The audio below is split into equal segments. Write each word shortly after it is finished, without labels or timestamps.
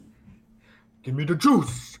Give me the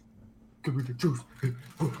juice. Give me the juice.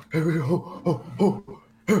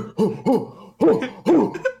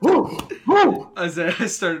 I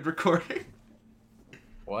started recording.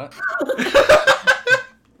 What?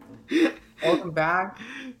 Welcome back,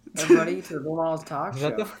 everybody, to the Role Models Talk Is Show.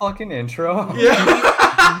 that the fucking intro?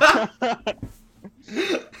 Yeah.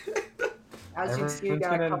 As you can see, we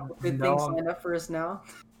got a couple good things lined up for us now.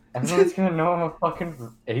 Everyone's gonna know I'm a fucking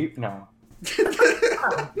ape now. It's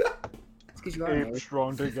because you are an Ape ape.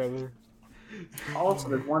 strong together. Also,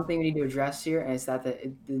 there's one thing we need to address here, and it's that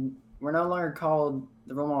we're no longer called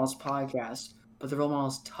the Role Models Podcast, but the Role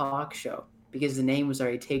Models Talk Show, because the name was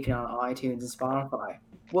already taken on iTunes and Spotify.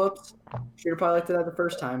 Whoops. Should have probably looked at that the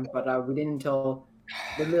first time, but we didn't until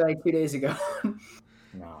literally like 2 days ago.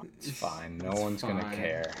 No, it's fine. No one's gonna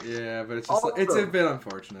care. Yeah, but it's just Also- it's a bit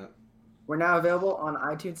unfortunate. We're now available on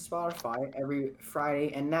iTunes and Spotify every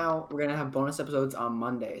Friday, and now we're going to have bonus episodes on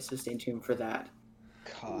Monday, so stay tuned for that.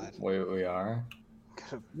 God. Wait, we are?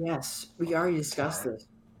 Yes, we already discussed this.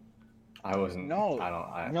 I wasn't. No.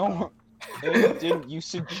 I No, it didn't. You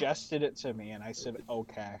suggested it to me, and I said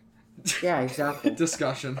okay. Yeah, exactly.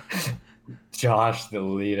 Discussion. Josh, the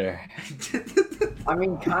leader. I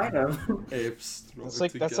mean, kind of. Apes. That's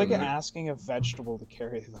like asking a vegetable to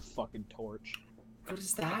carry the fucking torch. What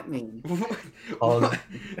does that mean? Oh,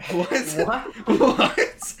 What?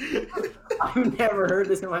 What? I've never heard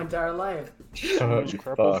this in my entire life. Someone's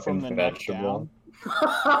crippled fucking from the neck vegetable.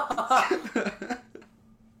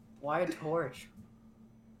 Why a torch?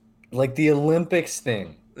 Like the Olympics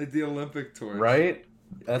thing, Like the Olympic torch. right?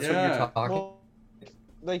 That's what Yeah. you're talking. Well,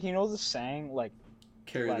 like you know the saying, like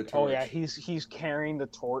Carry the oh torch. yeah, he's carrying the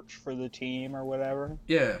torch for the team or whatever.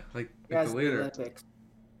 Yeah, like Guys, the leader. Olympics.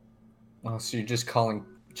 Oh, so you're just calling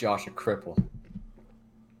Josh a cripple?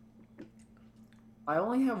 I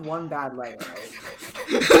only have one bad leg, right?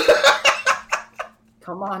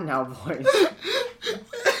 Come on now, boys.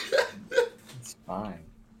 It's fine.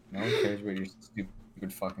 No one cares about your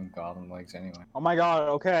stupid fucking goblin legs anyway. Oh my god.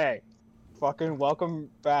 Okay. Fucking welcome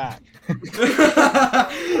back.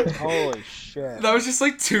 Holy shit. That was just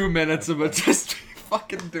like 2 minutes of it just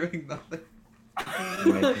fucking doing nothing.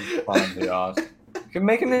 Making fun of Josh. You can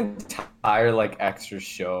make an entire like extra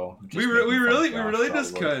show. just We making fun of really Josh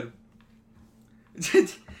just probably.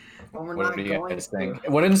 could. Well, we're What not do you going guys to. think?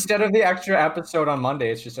 What instead of the extra episode on Monday,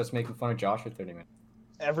 it's just us making fun of Josh for 30 minutes.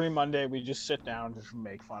 Every Monday we just sit down and just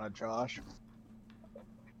make fun of Josh.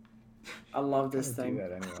 I love this Do thing.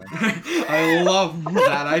 that anyway. I love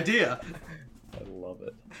that idea. I love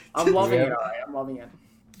it. I'm loving Yeah. it, alright. I'm loving it.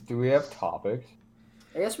 Do we have topics?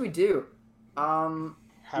 Yes, we do. How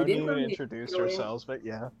We do didn't you really introduce go in- ourselves? But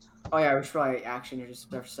yeah. Oh yeah, we should probably actually introduce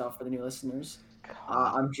ourselves for the new listeners.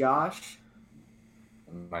 I'm Josh.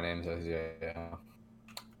 My name's Isaiah.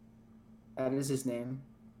 That is his name.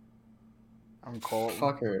 I'm Colt.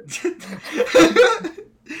 Fucker.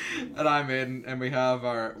 And I'm in, and we have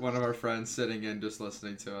one of our friends sitting in, just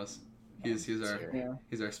listening to us. He's Yeah,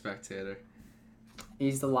 our spectator.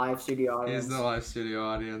 he's the live studio audience. He's the live studio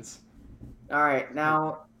audience. All right,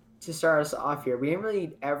 now to start us off here, we didn't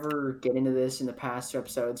really ever get into this in the past 2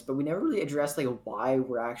 episodes, but we never really addressed like why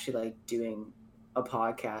we're actually like doing a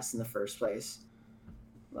podcast in the first place.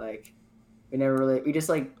 Like, we just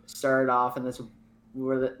like started off and this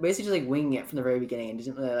we're basically just like winging it from the very beginning and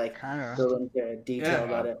didn't really like Kind of. go into detail Yeah.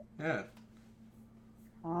 about it. Yeah.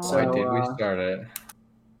 So, Why did we uh, start it?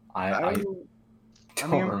 I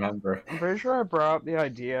don't mean- remember. I'm pretty sure I brought up the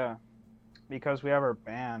idea because we have our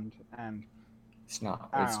band, and It's not.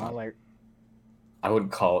 I It's don't know, not. like, I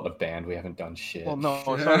wouldn't call it a band. We haven't done shit. well, no,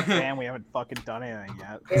 it's not a band. We haven't fucking done anything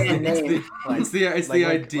yet. Band It's name. the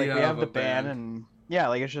idea Like we have of the a band. and yeah,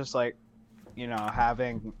 like it's just like, you know,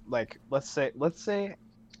 having like let's say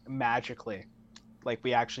magically, like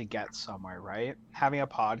we actually get somewhere, right? Having a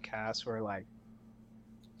podcast where like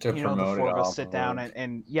to you know the promote four it of us off sit of, down like-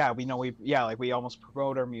 and yeah, we know like we almost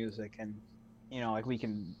promote our music and you know like we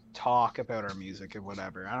can talk about our music and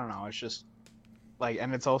whatever. I don't know. It's just like,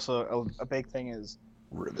 and it's also a big thing is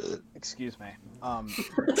excuse me.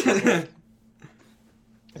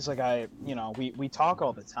 It's like we talk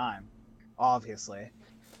all the time, obviously,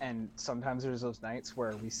 and sometimes there's those nights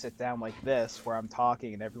where we sit down like this, where I'm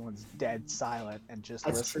talking and everyone's dead silent and just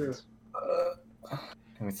That's listens.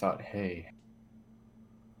 and we thought, hey,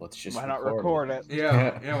 let's just Why not record it?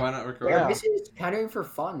 Yeah, why not record? Yeah, it? this is kind of for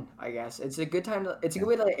fun, I guess. It's a good time. It's a good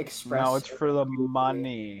way to like, express. No, it's for the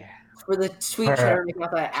money. for the sweet cheddar. We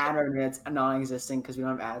got that ad revenue that's non-existent because we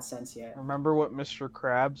don't have AdSense yet. Remember what Mr.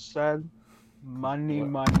 Krabs said? Money,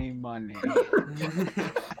 What? money, money.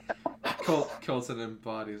 Colton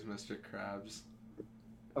embodies Mr. Krabs.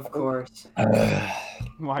 Of course.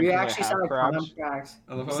 Why We can I actually have signed a crotch? contract.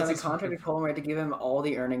 I love We how signed a it's contract with Coleman. We had to give him all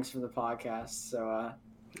the earnings from the podcast. So,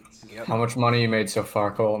 Yep. How much money you made so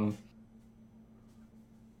far, Colton?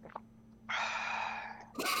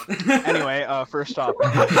 Anyway, first off,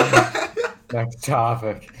 Next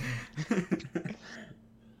topic.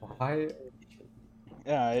 Why?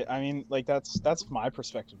 yeah, I mean, like that's my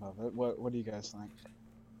perspective of it. What do you guys think?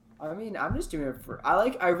 I mean, I'm just doing it for.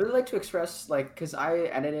 I really like to express because I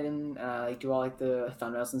edit it and like do all like the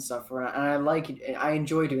thumbnails and stuff for it, and I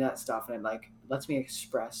enjoy doing that stuff, and it like lets me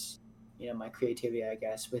express, my creativity, I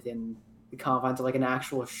guess, within the confines of like an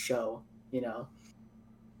actual show.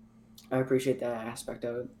 I appreciate that aspect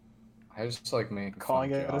of it. I just like making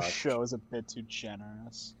Calling fun it of a Josh. show is a bit too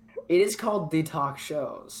generous. It is called The Talk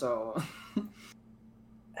Show, so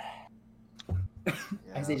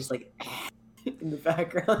I say just like in the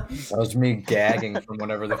background. That was me gagging from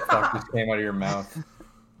whatever the fuck just came out of your mouth.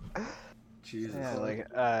 Jesus. Yeah, like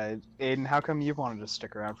Aiden, how come you wanted to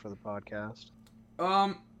stick around for the podcast?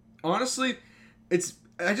 Honestly,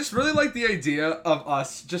 I just really like the idea of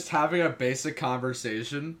us just having a basic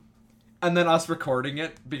conversation and then us recording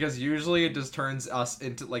it, because usually it just turns us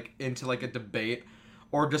into like a debate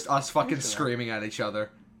or just us fucking Sure. screaming at each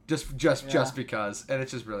other just because, and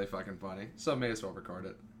it's just really fucking funny. So may as well record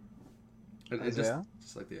it. It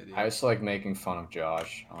just like the idea. I just like making fun of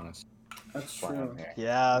Josh, honestly. That's Why true. not me?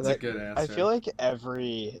 Yeah, That's a good answer. I feel like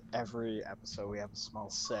every episode we have a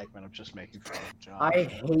small segment of just making fun of John. I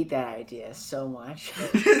hate that idea so much.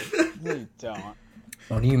 No, you don't.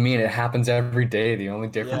 What do you mean? It happens every day. The only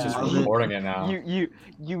difference is Yeah. recording it now. You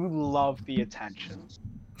love the attention.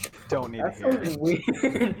 Don't need That's to hear so it.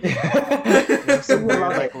 weird. You have some Say weird, you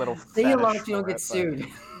love like, it. little Say you love fetish it, you don't for get it,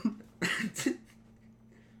 but- sued.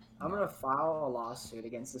 I'm gonna file a lawsuit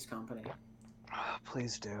against this company.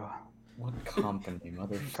 Please do. What company,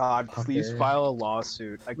 motherfucker? God, please file a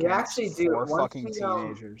lawsuit against actually do. 4 Once fucking we,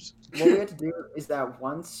 teenagers. What we have to do is that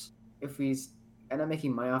once, if we end up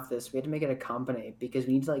making money off this, we have to make it a company because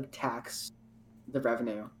we need to like tax the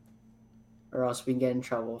revenue, or else we can get in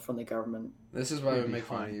trouble from the government. This is why We'll we be make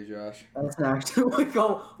fun of fine. you, Josh. That's an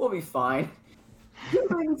actual. We'll be fine.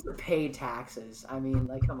 Everybody needs to pay taxes. I mean,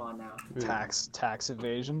 like, come on now. Tax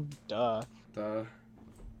evasion? Duh. Duh.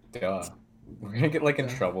 Duh. We're gonna get like in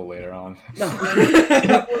trouble later on.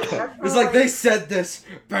 It's like they said this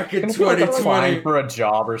back in Gonna be, like, a fine 2020. for a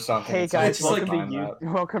job or something. Hey It's guys, just like-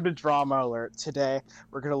 welcome to Drama Alert. Today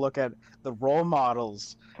we're gonna look at the role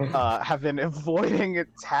models have been avoiding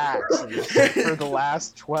taxes for the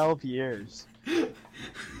last 12 years.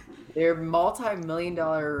 They're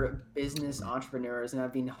multi-million-dollar business entrepreneurs and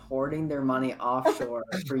have been hoarding their money offshore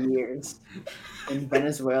for years in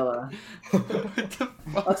Venezuela. What the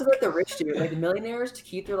fuck? That's what like the rich do. Like the millionaires, to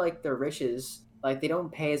keep their riches, like they don't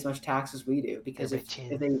pay as much tax as we do because if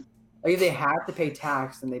they had to pay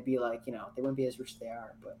tax, then they'd be like, they wouldn't be as rich as they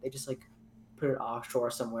are. But they just like put it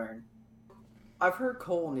offshore somewhere. I've heard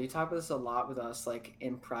Cole, and you talk about this a lot with us, like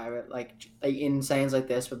in private, like in sayings like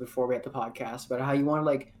this, but before we had the podcast, about how you want to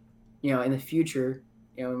like, in the future,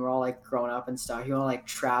 when we're all like grown up and stuff, you want to like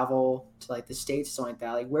travel to like the States or something like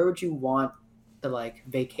that. Like, where would you want to like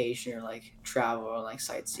vacation or like travel or like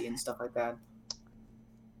sightsee and stuff like that?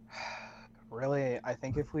 Really, I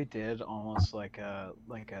think if we did almost like a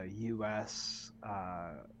US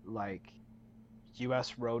like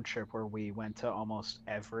US road trip where we went to almost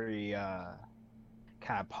every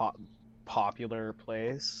kind of popular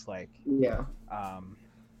place, like Yeah. I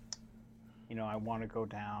want to go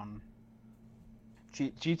down.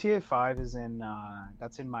 GTA 5 is in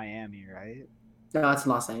that's in Miami, right? No, it's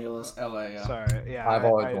in Los Angeles. LA, yeah. Sorry, yeah. I've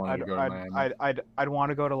always wanted to go to Miami. I'd want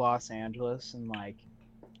to go to Los Angeles and like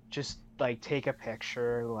just like take a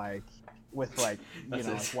picture like with like That's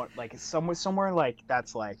it. what like somewhere like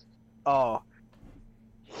that's like, oh,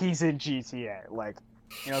 he's in GTA, like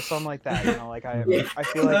something like that. Like I Yeah. I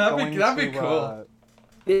feel like That'd be- going that'd be to cool.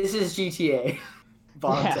 This is GTA.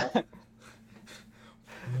 Bonds yeah,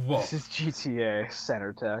 Whoa. this is GTA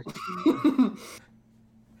Center Tech.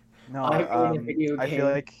 No, I played a video I feel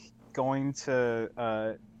game. like going to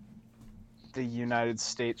the United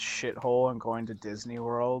States shithole and going to Disney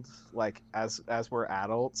World, like as we're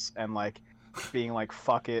adults, and like being like,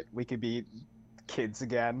 fuck it, we could be kids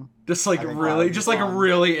again. Just like I think really, that would just be like fun.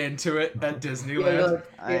 really into it at Yeah, Disneyland.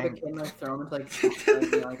 like, you have a kid and like throw him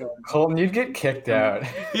into like a Colton, you'd get kicked out.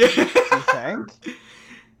 You Yeah. think?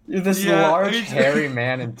 You're this Yeah, large, me too. hairy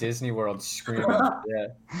man in Disney World screaming. Yeah.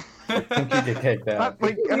 I think you'd get kicked out. Not,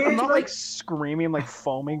 like, Weird, I'm not like like- screaming, like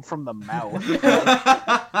foaming from the mouth.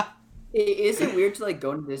 Is it weird to like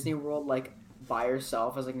go to Disney World like by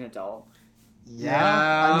yourself as like an adult?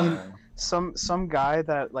 Yeah. I mean, Yeah. some guy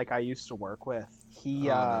that like I used to work with. He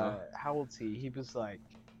Oh, no. how old's he? He was like,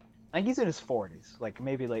 I think he's in his 40s, like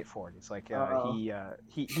maybe late 40s. Like Uh-oh.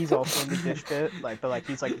 he's also in the dish bit, like but like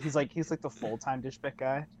he's like the full-time dish bit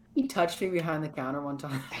guy. He touched me behind the counter one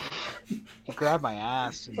time. He grabbed my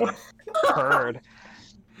ass and purred.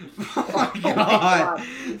 Oh my god.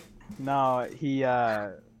 No, he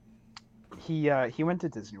went to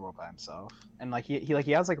Disney World by himself, and like he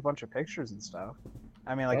has like a bunch of pictures and stuff.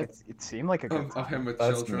 I mean, like it seemed like a good Of him time. with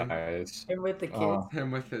That's children. nice. Him with the kids. Oh. Him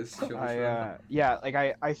with his children.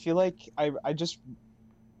 I feel like I just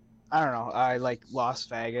I don't know. I like Las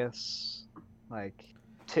Vegas, like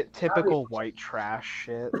typical white trash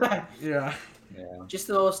shit. Yeah. Yeah. Just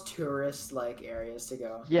the most tourist like areas to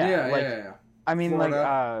go. Yeah, like yeah. I mean,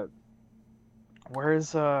 Florida. where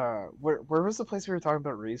was the place we were talking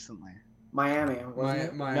about recently? Miami, wasn't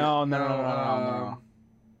it? No.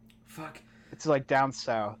 Fuck. It's like down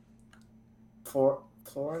south. Florida?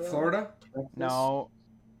 Florida? Texas? No,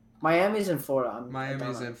 Miami's in Florida.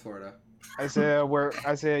 Miami's in Florida. Isaiah,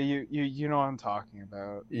 you know what I'm talking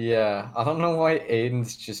about. Yeah, I don't know why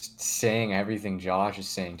Aiden's just saying everything Josh is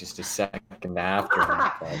saying just a second after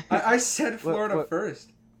him. But I said Florida what-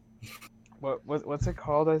 first. What's it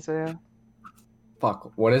called, Isaiah?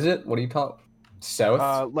 fuck, what is it? What do you call it?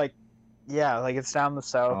 South? Like, yeah, like it's down the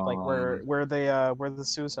south, like Um, where the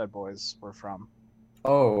Suicide Boys were from.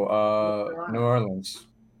 New Orleans.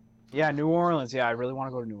 Yeah, New Orleans. Yeah, I really want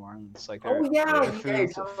to go to New Orleans. Like, Oh, yeah, their yeah, food's you're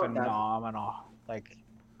talking about that. phenomenal. Like,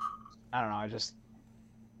 I don't know.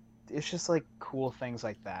 It's just like cool things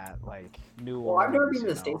like that. Like New Well, Orleans. I've never been to you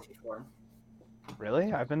the know. States before.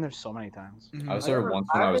 Really? I've been there so many times. I was I there remember- once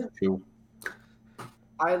when I was I've 2.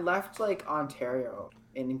 I left like Ontario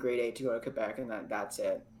in grade 8 to go to Quebec, and that's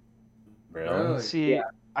it. Really? See, Yeah.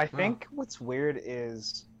 I think what's weird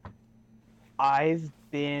is I've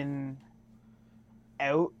been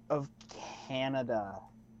out of Canada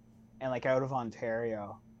and like out of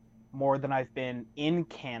Ontario more than I've been in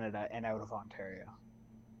Canada and out of Ontario.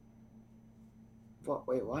 What?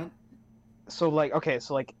 Wait, what? So like okay,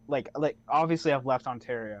 so like obviously I've left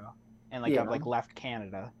Ontario and like Yeah. I've like left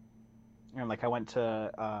Canada. And like I went to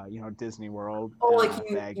Disney World. Oh, and, like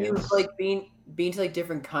you Vegas. like been to like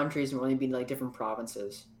different countries and only been to like different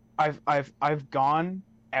provinces. I've gone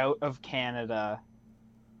out of Canada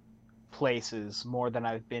places more than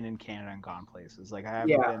I've been in Canada and gone places. Like I haven't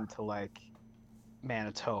Yeah. been to like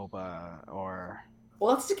Manitoba or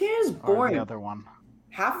Well, that's Canada's or boring. the other one.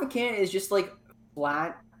 Half of Canada is just like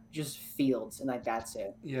flat, just fields, and like that's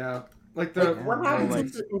it. Yeah. Like Like, the what Yeah,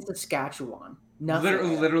 happens like- in Saskatchewan?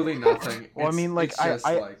 Nothing. literally nothing. Well, I It's- mean, like, it's just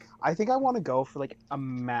like I think I want to go for like a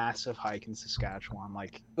massive hike in Saskatchewan,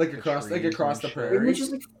 like like the across trees the and shit. Isn't it prairies.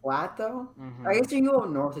 just like flat though? mhm. I guess you can go up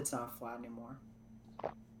north, it's not flat anymore.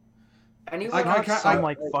 Anywhere I else, can't- some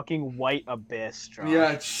like fucking white abyss, Josh.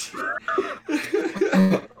 Yeah.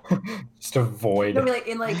 Just avoid. no, like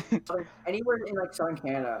in like anywhere in like southern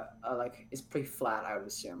Canada, like it's pretty flat. I would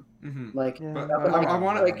assume. hmm Like, Yeah, But I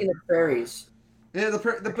wanna- like in the prairies, Yeah, the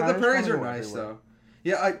kinda prairies just are wanna go nice everywhere. though.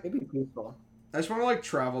 Yeah, I it'd be peaceful. just want to like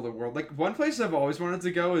travel the world. Like one place I've always wanted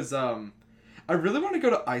to go is I really want to go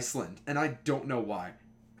to Iceland, and I don't know why.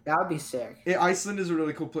 That would be sick. Iceland is a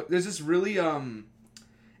really cool place. There's this really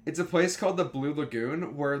it's a place called the Blue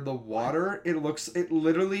Lagoon where the water it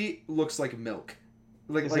literally looks like milk,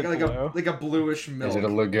 like Is like it like blue? a bluish milk. Is it a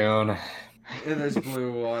lagoon? And there's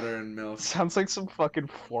blue water and milk. Sounds like some fucking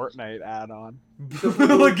Fortnite add-on. Blue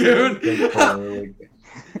Lagoon.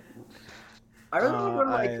 I really want to go to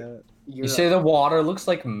like I, You say the water looks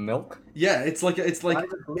like milk? Yeah, it's like Why is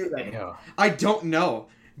it blue then? Yeah. I don't know,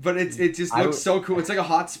 but it just I looks would- so cool. It's like a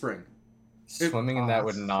hot spring. Swimming in that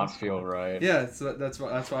would Oh, not that's feel right. Yeah, so that's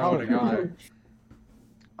why I Probably want to go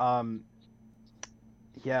not. there.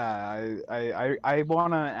 Yeah, I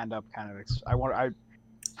want to end up kind of.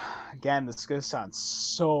 Again, this is gonna sound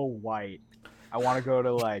so white. I want to go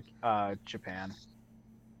to like Japan.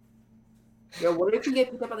 Yeah, what if you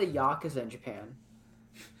get picked up by the Yakuza in Japan?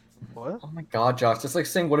 What? Oh my god, Josh. It's like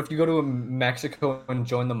saying, what if you go to Mexico and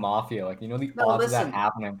join the mafia? Like, you know the No, odds of that listen.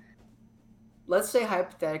 happening. Let's say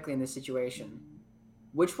hypothetically in this situation,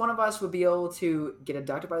 which one of us would be able to get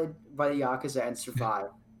abducted by the Yakuza and survive?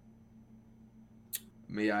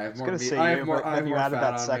 Me, I I have was more. gonna Me, say I you, have more. but I have then you more added fat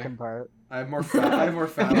that on second me. part. I have more fat. I have more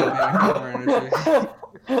fat on me. I have more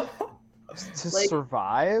energy. To Like-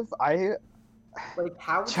 survive, Like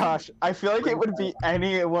how? Would you- Josh, I feel like it would be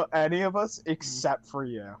any of us except for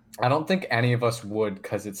you. I don't think any of us would,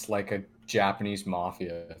 because it's like a Japanese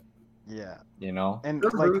mafia, Yeah. you know? And They're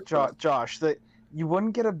like ruthless. Josh, that you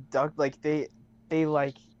wouldn't get abducted. Like they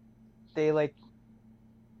like they like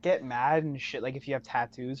get mad and shit, like if you have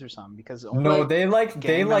tattoos or something, because No, Like, they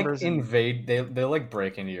gang like members and- invade. They like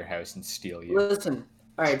break into your house and steal you. Listen,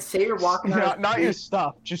 all right. Say you're walking down. not the your street,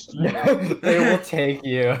 stuff, just you. They will take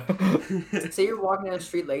you. say you're walking down the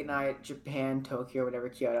street late night, Japan, Tokyo, whatever,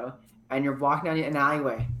 Kyoto, and you're walking down an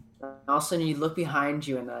alleyway. And all of a sudden, you look behind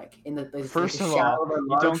you, and like in the First the of shadow all, of a you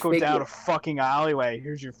large don't go figure. down a fucking alleyway.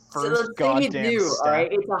 Here's your So first the thing you goddamn do, step. all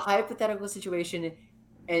right, it's a hypothetical situation,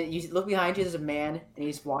 and you look behind you. There's a man, and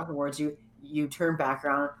he's walking towards you. You turn back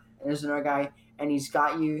around, and there's another guy, and he's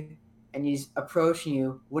got you, and he's approaching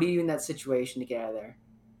you. What do you do in that situation to get out of there?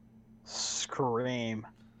 Scream.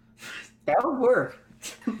 That would work.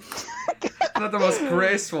 Not the most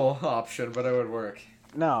graceful option, but it would work.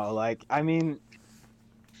 No, like I mean,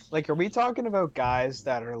 like are we talking about guys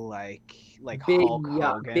that are like Big, Hulk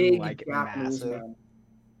yeah, Hogan, big like Japanese massive? man.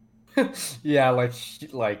 Yeah, like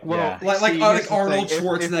Well, yeah. Like See, here's the Arnold thing, if-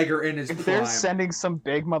 Schwarzenegger in his If prime. they're sending some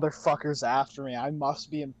big motherfuckers after me, I must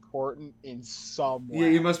be important in some way. Yeah,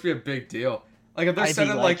 you must be a big deal. Like if they're I'd be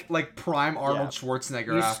sending like- like prime Arnold Schwarzenegger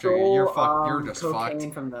You after stole you, you're just cocaine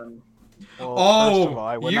fucked. from them. Well, Oh, first of all,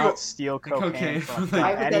 I would you- not steal cocaine, cocaine from from the-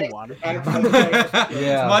 anyone.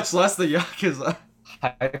 Yeah. Much less the Yakuza.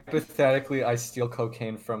 Hypothetically, I steal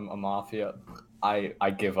cocaine from a mafia. I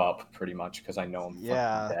give up pretty much because I know I'm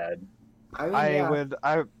Yeah. fucking dead. I mean, I yeah.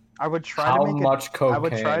 would try How to make much it. cocaine? I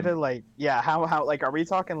would try to like how like are we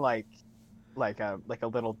talking like a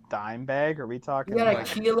little dime bag? Are we talking You got a like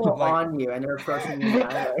kilo like- on you, and they're approaching you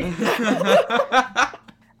that way.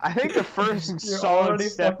 I think the first You're solid already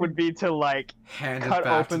step fucking- would be to like Hand it cut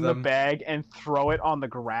back to open the them. bag and throw it on the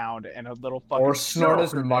ground and a little fucking Or snort as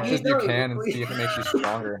snort much in as it. you No, can and we- see if it makes you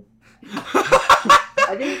stronger.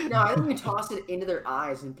 I think we toss it into their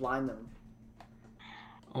eyes and blind them.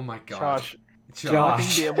 Oh my gosh. Josh, all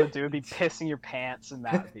Josh. you'd be able to do would be pissing your pants and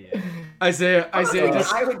that'd be it. Isaiah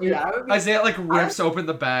just I would do that. I would be, Isaiah like rips open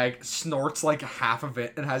the bag, snorts like half of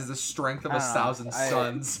it, and has the strength of I a don't know. thousand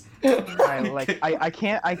suns.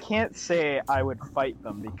 I can't say I would fight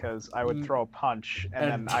them because I would throw a punch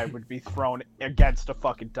and And- then I would be thrown against a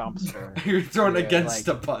fucking dumpster. You're thrown Yeah, against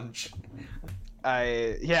like- a punch.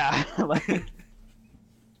 Like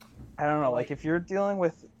I don't know, like if you're dealing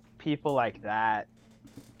with people like that,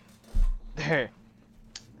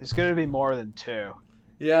 there's gonna be more than two.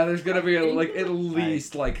 Yeah, there's gonna be think- like at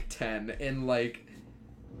least like 10 in like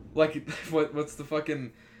what's the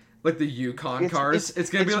fucking like the Yukon cars? It's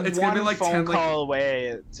gonna be one like phone 10 like call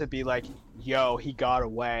away to be like, yo, he got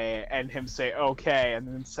away, and him say okay, and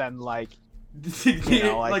then send like you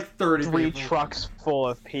know, like, 30 3 people trucks full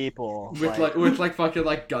of people with like fucking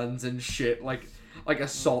like guns and shit like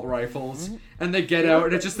assault rifles, and they get out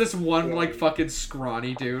and it's just this one like fucking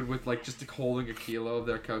scrawny dude with like just holding a kilo of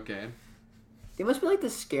their cocaine. they must be like the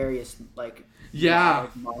scariest like Yeah.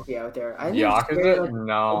 mafia out there. I think it's scary, Yakuza? like,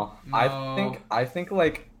 No. No. I think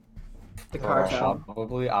like the cartel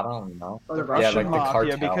probably. I don't know. or the Yeah, Russian Russian like the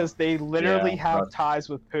mafia cartel. because they literally Yeah, have Rus- ties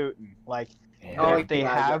with Putin. Like Yeah. Oh, they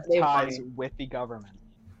yeah, have they have ties money. with the government.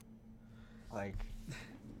 Like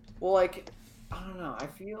Well, like I don't know. I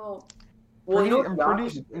feel. Well, pretty, you know I'm what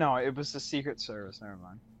pretty Yakuza- no, it was the Secret Service. Never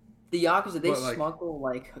mind. the Yakuza, they But, like- smuggle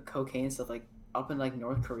like cocaine and stuff like up in like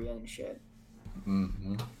North Korea and shit.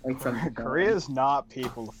 Mhm. Like from Japan. Korea's not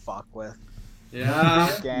people to fuck with.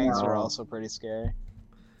 Yeah. Gangs are No. also pretty scary.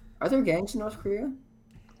 Are there gangs in North Korea?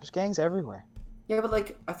 There's gangs everywhere. Yeah, but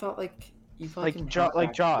like I thought like you fucking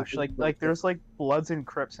Like Josh, like there's like Bloods and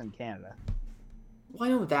Crips in Canada. Well,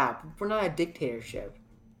 I know that, but we're not a dictatorship.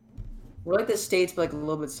 We're like the States, but like a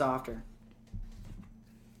little bit softer.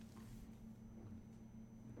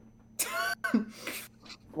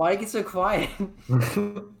 Why do you get so quiet?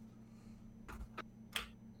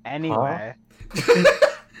 Anyway,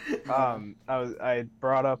 I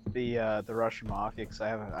brought up the Russian mafia because I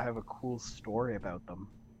have a cool story about them.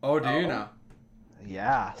 Oh, do you Oh. know?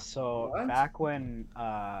 Yeah, so What? back when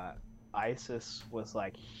ISIS was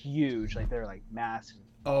like huge, like they're like massive.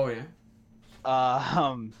 Oh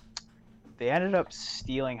yeah. They ended up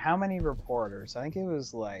stealing how many reporters? I think it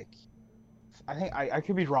was like, I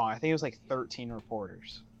could be wrong. I think it was like 13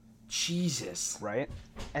 reporters, Jesus. right?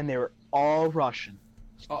 And they were all Russian.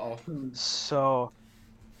 Uh So,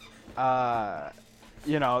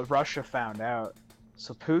 you know, Russia found out.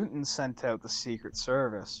 So Putin sent out the Secret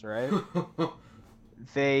Service, right? oh.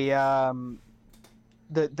 They,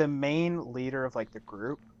 the main leader of like the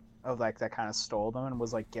group of like that kind of stole them and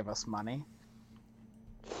was like, give us money.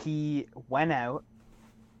 He went out,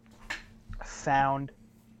 found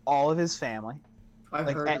all of his family, I've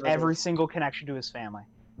like heard of every it. single connection to his family.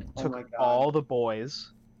 Oh Took my God. all the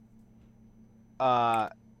boys,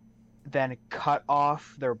 then cut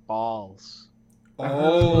off their balls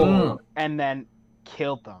Oh. and then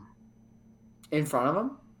killed them. In front of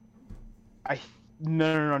him?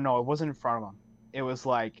 No, it wasn't in front of him. It was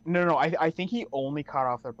like no, I think he only cut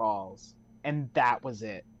off their balls and that was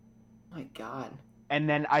it. Oh my god. And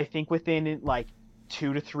then I think within like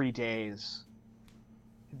 2 to 3 days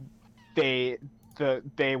they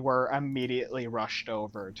were immediately rushed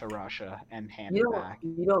over to Russia and handed back.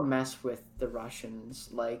 You don't mess with the Russians.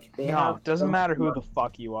 Like they No, have. it doesn't matter who the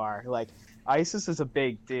fuck you are. Like ISIS is a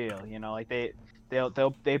big deal, you know. Like they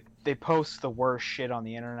post the worst shit on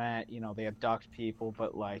the internet. You know, they abduct people,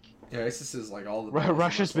 but like Yeah, ISIS is like all the.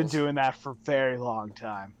 Russia's been doing that for a very long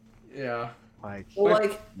time. Yeah. Like, Well,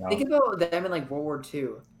 like No. think about them in like World War II.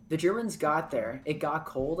 The Germans got there, it got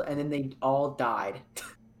cold, and then they all died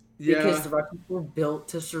because Yeah. the Russians were built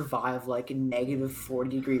to survive like in negative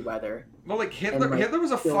 40-degree weather. Well, like Hitler, and, like, Hitler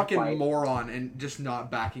was a still fucking fight. moron and just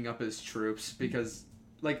not backing up his troops because,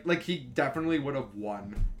 like he definitely would have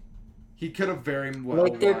won. He could have very well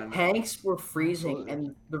Like their won. tanks were freezing, Absolutely.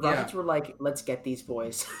 and the Yeah. Russians were like, "Let's get these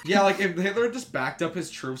boys." Yeah, like if Hitler just backed up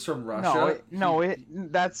his troops from Russia.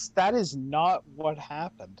 that is not what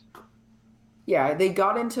happened. Yeah, they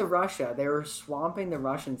got into Russia. They were swamping the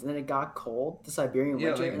Russians, and then it got cold, the Siberian Yeah,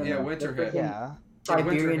 winter. like, and then yeah, the winter freaking hit. Yeah. Yeah,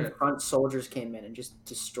 winter Siberian hit. front soldiers came in and just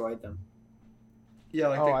destroyed them. Yeah,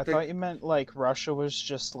 like I thought you meant like Russia was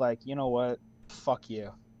just like, you know what? Fuck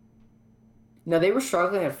you. No, they were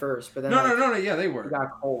struggling at first, but then no, like, no, yeah, they it were.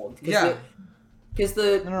 got cold. Yeah. Because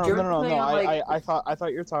the No. Germans I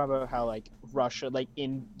thought you were talking about how like Russia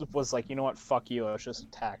was like, you know what? Fuck you. Let's just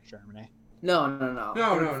attack Germany. No.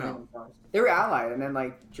 No. They were allied, and then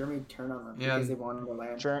like Germany turned on them Yeah. because they wanted to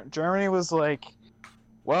land. Germany was like,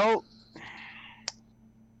 well,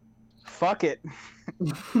 fuck it.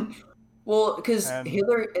 Well, because And-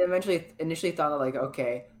 Hitler initially thought like,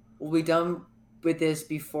 okay, we'll be done with this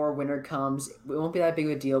before winter comes. It won't be that big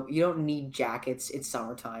of a deal. You don't need jackets. It's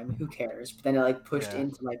summertime. Who cares? But then it like pushed Yeah.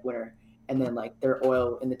 into like winter, and then like their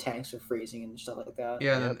oil in the tanks were freezing and stuff like that.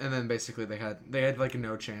 Yeah, and then basically they had like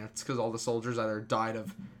no chance because all the soldiers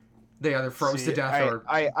they either froze to death or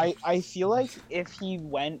I feel like if he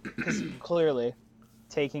went, because clearly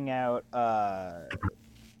taking out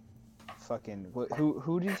fucking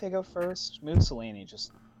who did he take out first? Mussolini.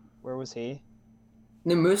 Just where was he?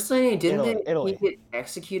 The Mussolini didn't Italy. he get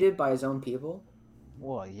executed by his own people?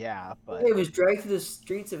 Well, yeah, but He was dragged through the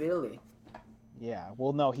streets of Italy. yeah.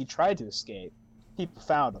 Well, no, he tried to escape. People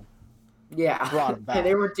found him, Yeah, Brought him back. and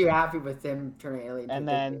they weren't too happy with him turning alien. and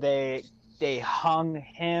then they hung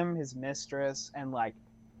him, his mistress, and like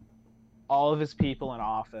all of his people in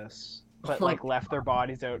office, but Oh my like left their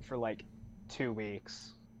bodies out for like 2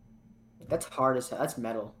 weeks. That's hard as hell. That's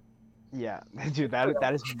metal. Yeah, dude, that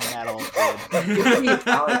is metal, dude. You're pretty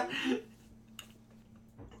Italian.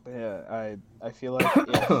 Yeah, I feel like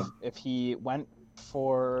if he went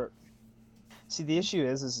for, see, the issue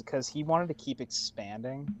is because he wanted to keep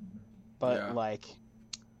expanding, but Yeah. like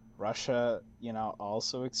Russia, you know,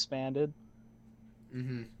 also expanded.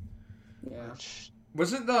 Mm-hmm. Yeah. Which,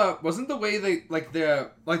 Wasn't the way they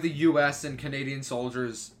the U.S. and Canadian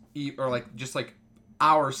soldiers or like just like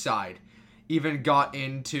our side even got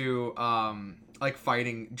into like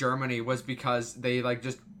fighting Germany was because they like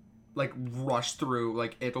just like rushed through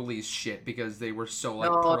like Italy's shit because they were so like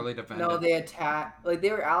poorly defended. No, they attacked. Like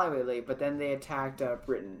they were allied with Italy, but then they attacked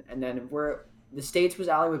Britain, and then the States was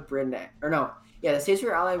allied with Britain, or no, yeah, the States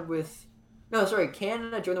were allied with. No, sorry,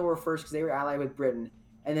 Canada joined the war first because they were allied with Britain,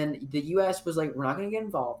 and then the U.S. was like, we're not going to get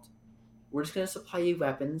involved. We're just going to supply you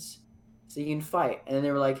weapons so you can fight. And then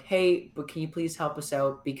they were like, hey, but can you please help us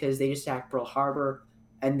out because they just attacked Pearl Harbor,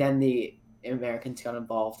 and then the Americans got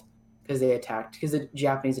involved because the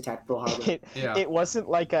Japanese attacked Pearl Harbor. Yeah. it wasn't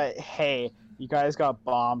like a hey, you guys got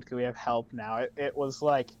bombed. Can we have help now? It was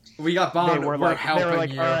like We got bombed. they were We're like,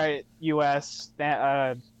 helping you. all right, U.S.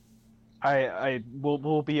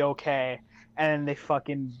 We'll be okay, and they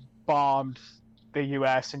fucking bombed the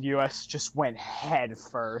U.S. and U.S. just went head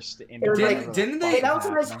first into It was whatever like- the didn't fuck they- Hey, that was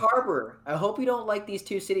a nice happening. harbor. I hope you don't like these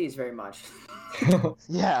two cities very much.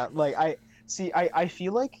 Yeah, like I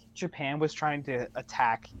feel like Japan was trying to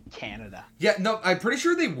attack Canada. Yeah, no, I'm pretty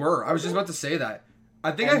sure they were. I was just about to say that.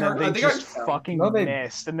 I think And I then heard. they I think just I- fucking No, they-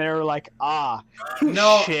 missed, and they were like,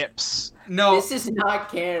 No. ships. no, This is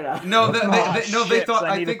not Canada. no, they Ships, thought.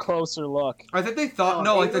 I I need think. a closer look. I think they thought.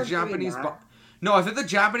 No, No, they like the weren't doing Japanese. that. No, I think the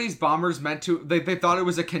Japanese bombers meant to. They thought it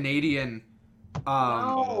was a Canadian,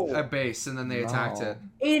 No. a base, and then they attacked No. it.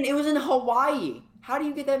 Aiden, it was in Hawaii. How do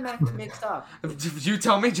you get that mixed up? You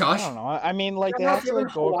tell me, I Josh. don't know. I mean, like they How have to like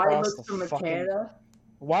different go Hawaii across looks the from fucking. Canada?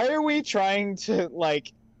 Why are we trying to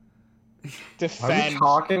like Why are we defend.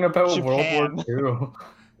 talking about Japan. World War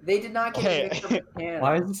They did not get Okay. a victory from II? Japan.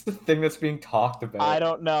 Why is this the thing that's being talked about? I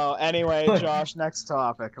don't know. Anyway, Josh, next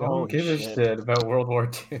topic. Don't Holy give a shit. shit about World War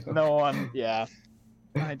II. No one. Yeah.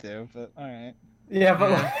 I do, but all right. Yeah,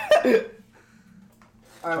 but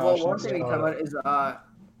All right. Well, Josh, one next thing we topic. talked about is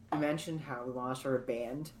you mentioned how we want to start a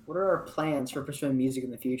band. What are our plans for pursuing music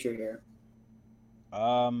in the future here?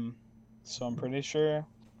 So I'm pretty sure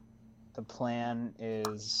the plan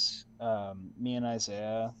is me and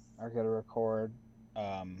Isaiah are gonna record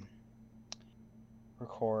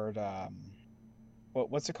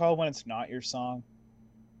what's it called when it's not your song?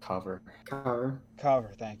 cover.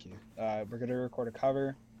 Cover, thank you. We're gonna record a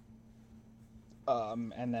cover.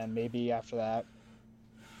 And then maybe after that,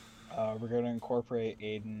 we're gonna incorporate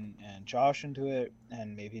Aiden and Josh into it,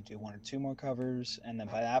 and maybe do 1 or 2 more covers. And then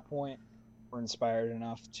by that point, we're inspired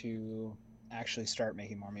enough to actually start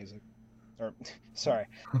making more music, or sorry,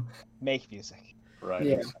 make music. Right.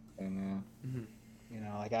 Yeah. Yeah. You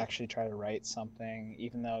know, like actually try to write something,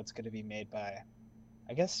 even though it's gonna be made by,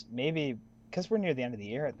 I guess maybe because we're near the end of the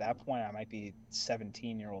year. At that point, I might be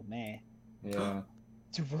 17-year-old me. Yeah.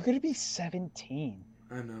 Dude, we're gonna be 17.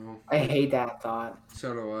 I know. I hate that thought.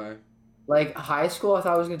 So do I. Like high school, I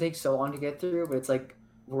thought it was gonna take so long to get through, but it's like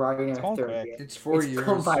we're already in It's our going third quick. year. It's 4 It's years.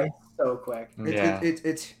 gone by so quick. Yeah.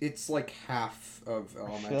 It's like half of I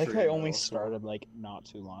elementary. feel like I and only middle school. started like not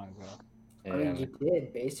too long ago. I mean, you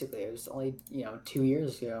did basically. It was only 2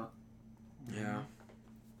 years ago. Yeah.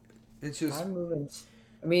 It's just Time movements.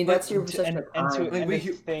 I mean, But- that's your perception of time. Like, we-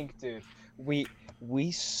 think, dude,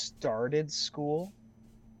 we started school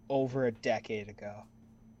over a decade ago.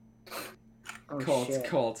 Oh, shit.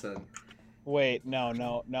 Colton. Wait, no,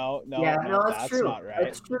 Yeah, no, that's true. not right.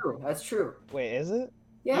 That's true. Wait, is it?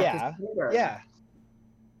 Yeah. Yeah, 'cause kindergarten. Yeah,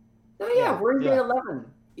 No, yeah, Yeah, we're in grade yeah. 11.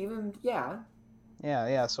 Even, yeah.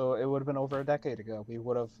 yeah. So it would have been over a decade ago. We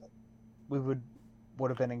would have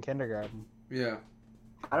been in kindergarten. Yeah.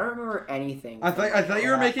 I don't remember anything. I thought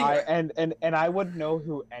you were making and I wouldn't know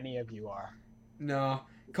who any of you are. no.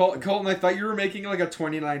 Colton, I thought you were making like a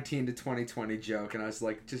 2019 to 2020 joke, and I was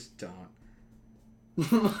like, just don't.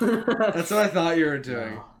 That's what I thought you were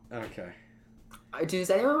doing. No. Okay. Does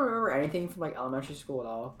anyone remember anything from like elementary school at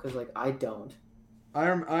all? Because like I don't. I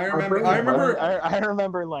bring remember. it I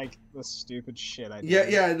remember like the stupid shit I did.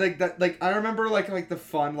 Yeah, like that. Like I remember like the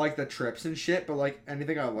fun, like the trips and shit. But like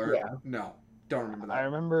anything I learned, Yeah. no, don't remember that. I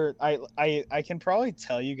remember. I can probably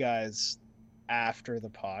tell you guys after the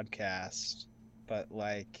podcast, but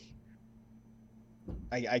like,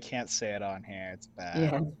 I can't say it on here. It's bad.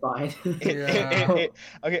 Yeah, it's fine.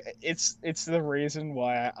 Okay, it's the reason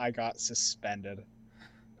why I got suspended.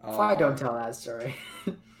 Why don't tell that story?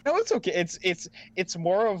 No, it's okay. It's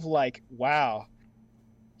more of like, wow,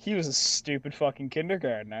 he was a stupid fucking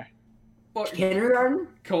kindergartner. Well, Kindergarten?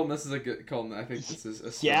 Colton, this is a good Colton. I think this is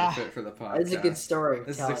a story Yeah. fit for the podcast. That is a good story.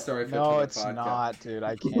 This is Tell a it. story fit No, for the it's podcast. not, dude.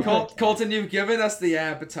 I can't. Colton, you've given us the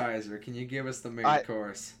appetizer. Can you give us the main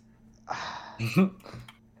course?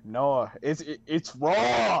 No, it's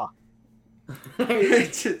raw.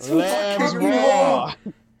 It's Lamb's fucking raw.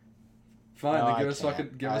 Fine, No, then I give us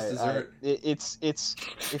can't. give us dessert.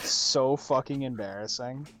 It's so fucking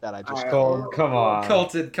embarrassing that I just. Alright. Colton, come on.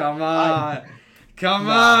 Colton, come on, come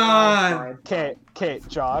No. on. Okay,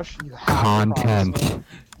 Josh, you have to promise me.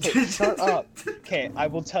 Okay, shut up. Okay, I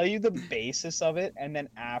will tell you the basis of it, and then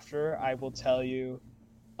after I will tell you,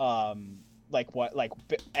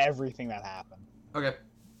 everything that happened. Okay.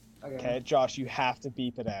 Okay, Josh, you have to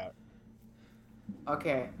beep it out.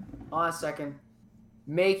 Okay. Hold on a second.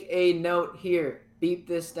 Make a note here. Beep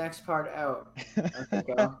this next part out. Okay,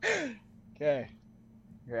 go. Okay,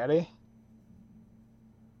 you ready?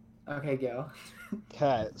 Okay, go.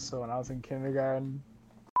 Okay, so when I was in kindergarten.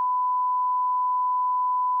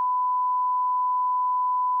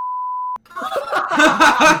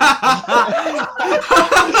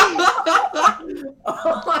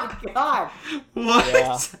 Oh my god. What?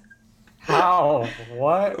 Yeah. How?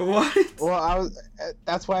 What? What? Well,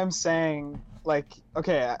 that's why I'm saying, like,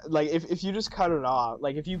 okay, like if you just cut it off,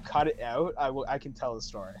 like if you cut it out, I can tell the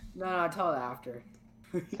story. No, tell it after.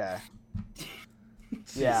 Okay.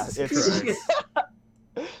 Yeah, Jesus it's Christ.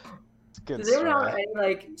 it's a good Does anyone have story. any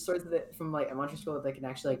like stories from like elementary school that they can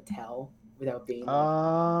actually like tell without being?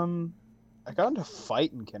 I got into a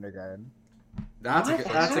fight in kindergarten. That's a What?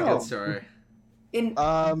 that's a How? good story. in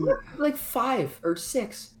like 5 or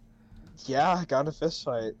 6? Yeah, I got in a fist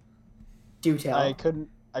fight. Do tell. I couldn't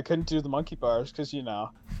do the monkey bars because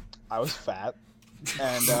I was fat,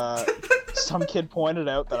 and some kid pointed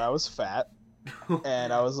out that I was fat,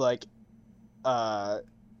 and I was like, I'm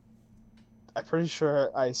pretty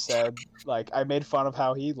sure I said like I made fun of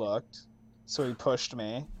how he looked, so he pushed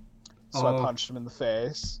me, so I Oh. punched him in the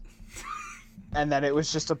face, and then it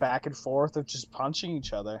was just a back and forth of just punching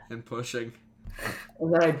each other. And pushing.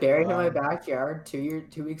 And then I buried him in my Um, backyard 2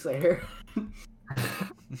 weeks later.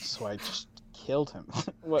 So I just killed him.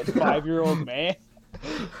 What 5-year-old man?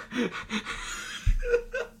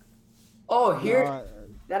 Oh, here No,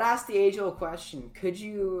 that asks the age-old question: could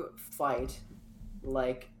you fight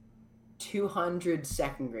like 200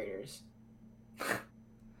 second graders?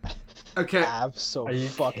 Okay. absolutely. Are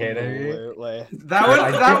you kidding me? That would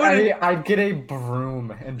I'd get a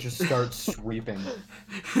broom and just start sweeping.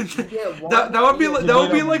 that would be like You that would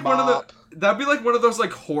need be a like one of mop. the that'd be like one of those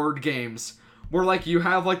like horde games where like you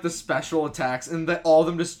have like the special attacks and that all of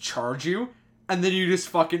them just charge you and then you just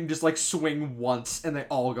fucking just like swing once and they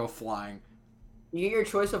all go flying. You get your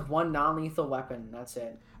choice of one non-lethal weapon. That's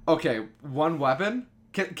it. Okay, one weapon?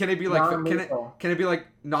 Can it be like Non-lethal. can it be like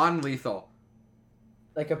non-lethal?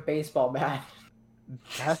 Like a baseball bat.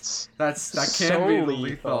 That That can So be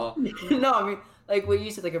lethal. lethal. No, I mean like what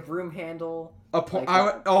you said, like a broom handle. Like I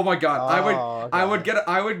would, oh my god, I would okay.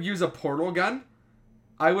 I would use a portal gun.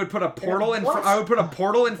 I would put a portal in What? I would put a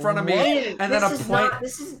portal in front of me Wait, and then a this is plane. not-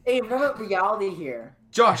 This is a remember reality here.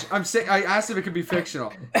 Josh, I'm saying I asked if it could be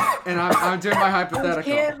fictional, and I'm doing my It hypothetical.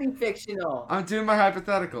 can't be fictional. I'm doing my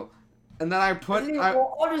hypothetical, and then I put. We'll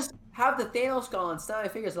all just have the Thanos gun and snap my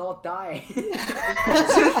fingers and all die.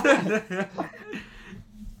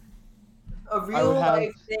 A I would real have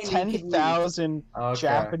life thing. we could use. 10,000 Okay.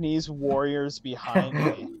 Japanese warriors behind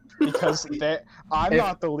me because I'm If-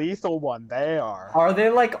 not the lethal one. They are. Are they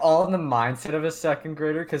like all in the mindset of a second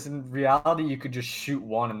grader? Because in reality, you could just shoot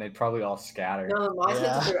one and they'd probably all scatter. No, the mindset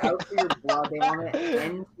Yeah. that they're out for your blood. They want to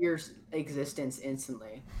end your existence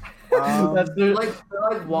instantly. That's They're like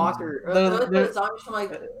Walker. Or They're- they're like they're- the zombies from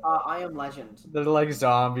like I Am Legend. They're like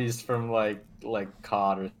zombies from like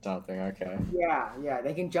COD or something. Okay. Yeah.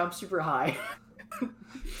 They can jump super high,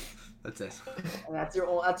 That's it. and that's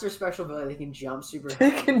their special ability. They can jump super They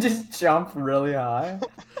high. can just jump really high.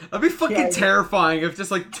 That'd be fucking Yeah. terrifying if just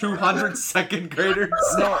like 200 second graders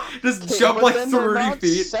No, just okay, jump but like then they're 30 not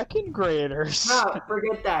feet. Second graders. No,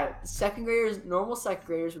 forget that. Second graders, normal second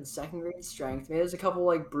graders with second grade strength. Maybe there's a couple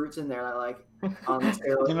like brutes in there that like on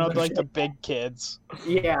steroids. You know, like the big kids.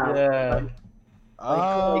 yeah. Yeah.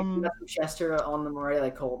 Like Matthew Chester on them already,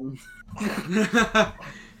 like Colton.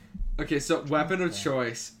 Okay, so weapon of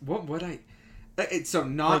choice. What would I? So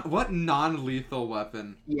what non-lethal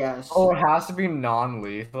weapon? Yes. Oh, it has to be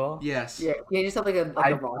non-lethal. Yes. Yeah, you just have like a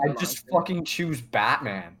I rocket just launcher. fucking choose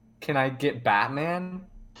Batman. Can I get Batman?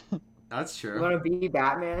 That's You true. want to be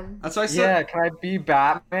Batman? That's why I said. Yeah, can I be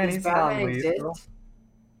Batman? Does He's Batman non-lethal. exist?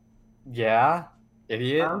 Yeah, I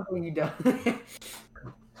idiot. don't think he does.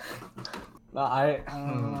 No, I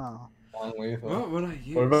don't know. non-lethal. What would I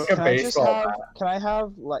use? What about a Can I just baseball have? bat? Can I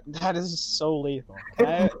have like that is so lethal.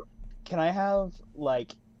 Can I have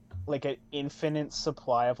like an infinite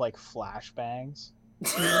supply of like flashbangs?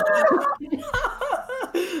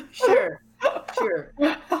 Sure.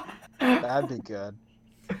 That'd be good.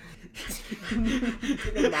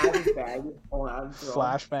 Like a magic bag. Pull out and throw.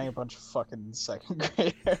 Flashbang a bunch of fucking second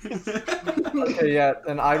graders. Okay, yeah,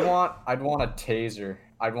 then I'd want a taser.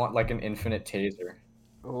 I'd want like an infinite taser.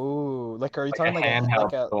 Ooh, like are you Like a talking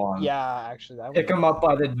handheld one. Yeah, actually that would Pick him up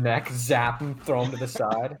by the neck, zap him, throw him to the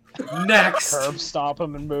side. Next. curb stomp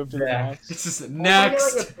him and move to the Yeah. next. It's just Or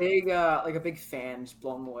next. like a big fan, just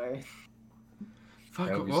blow him away. Fuck.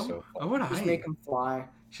 That would be What, so what would Just I? make him fly.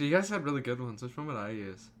 So you guys had really good ones. Which one would I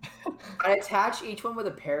use? I attach each one with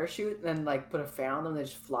a parachute, and then like put a fan on them, and they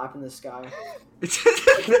just flap in the sky.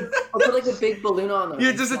 I'll put like a big balloon on them. Yeah,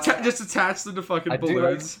 and just fly. attach them to fucking I do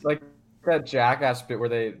balloons. like that Jackass bit where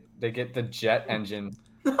they get the jet engine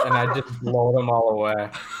and I just blow them all away.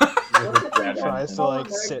 With the jet Tries engine. to, like,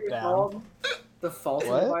 What sit is it down. called? The Fulton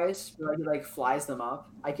What? device, where it like flies them up.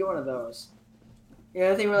 I get one of those. You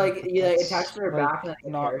know the thing where like you like, That's, attach to their like, back and like a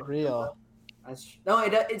not parachute real. comes up. No,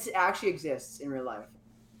 it actually exists in real life.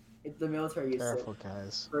 The military uses Careful, it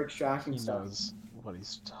guys. for extracting He stuff. knows what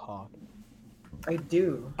he's talking. I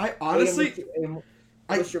do. I honestly,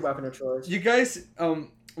 What's your weapon of choice? you guys,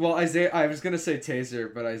 well, Isaiah, I was gonna say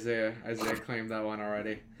taser, but Isaiah claimed that one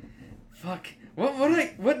already. Fuck.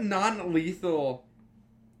 What non-lethal?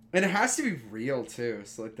 And it has to be real too.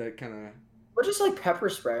 So like that kind of Or just like pepper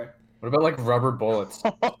spray. What about like rubber bullets?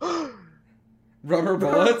 rubber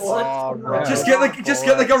bullets. Oh, right. Just get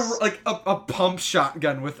like a pump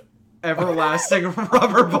shotgun with everlasting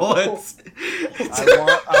rubber bullets.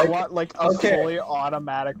 I want like a Okay. fully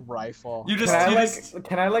automatic rifle. You just,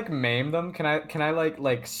 Can I like maim them? Can I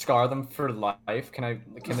like scar them for life? Can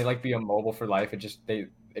they like be immobile for life?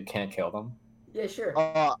 It can't kill them. Yeah, sure.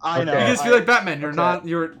 I know. Okay. you just be like Batman. You're Okay. not.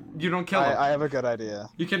 You don't kill them. I have a good idea.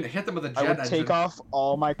 You can hit them with a jet I would engine. take off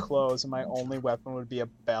all my clothes, and my only weapon would be a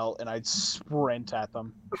belt, and I'd sprint at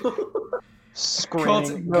them,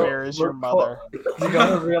 screaming, No, "Where is your we're mother?" You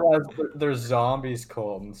gotta realize that they're zombies,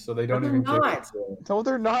 Colton, so they don't No, even they're give not. a shit. No,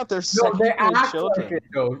 they're not. They're No, second they grade act children. like it.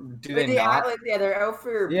 though. Do But they act not? like they're out for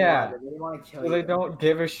your Yeah. blood. They really want to kill So you. they don't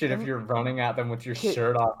give a shit if you're running at them with your Kid-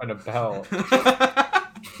 shirt off and a belt.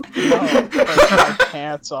 No, like my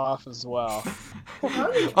pants off as well.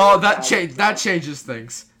 Oh, that changes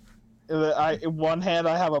things. In one hand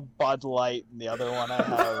I have a Bud Light, and the other one I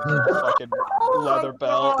have a fucking leather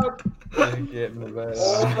belt. Get in the bed.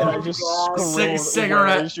 Oh And I just God. scream,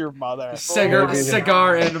 Cigarette. "Where is your mother?" Maybe-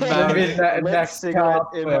 Cigar in the Maybe bag. that Lit next cigarette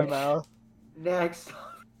in my topic. mouth. Next.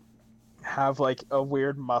 Have like a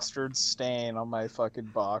weird mustard stain on my fucking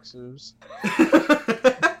boxers.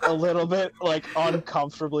 A little bit like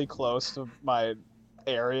uncomfortably close to my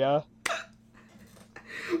area.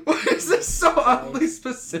 Why is this so oddly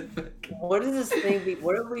specific? What is this thing?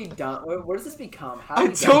 What have we done? What does this become? How I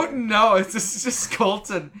did we get here? don't know. It's just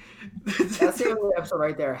Colton. That's the end of the episode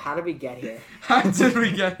right there. How did we get here? How did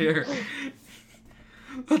we get here?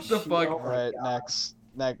 What the fuck? Oh my Right,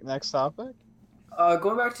 God. next topic.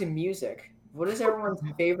 Going back to music. What is everyone's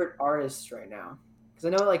favorite artist right now? Because I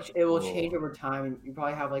know like it will change over time, and you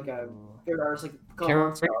probably have like a favorite artist like a couple Can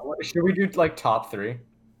months ago. should we do like top 3?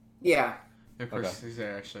 Yeah, Of course, he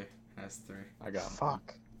actually has 3. I got 'em.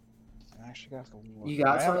 Fuck. I actually got to look. You got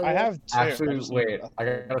I have, something? I have two. I Actually, just wait. need a I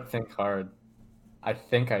third. gotta think hard. I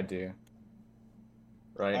think I do.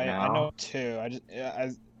 Right now. I know two.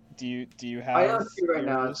 Do you have? I know two right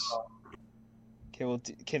now as yours? well.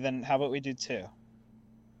 Okay, okay. Then how about we do two?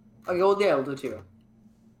 Okay, well, yeah, we'll do two.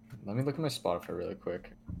 Let me look at my Spotify really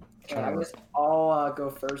quick. Okay, I guess I'll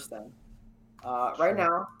go first then. Right Sure.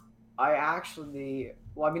 now,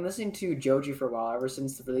 I've been listening to Joji for a while, ever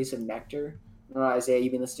since the release of Nectar. I don't know, Isaiah,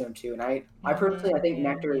 you've been listening to him too, and I personally, I think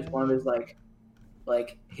Nectar is one of his like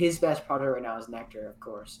his best product right now is Nectar, of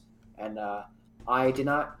course. And I did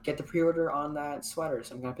not get the pre-order on that sweater,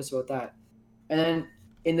 so I'm kind of pissed about that. And then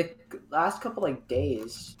in the last couple like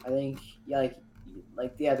days, I think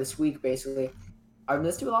this week basically, I've been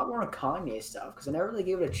listening to a lot more Kanye stuff because I never really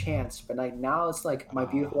gave it a chance. But like now it's like my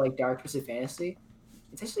beautiful like dark twisted fantasy.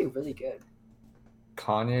 It's actually really good.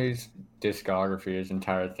 Kanye's discography, his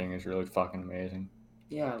entire thing is really fucking amazing.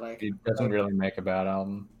 Yeah, like He doesn't really make a bad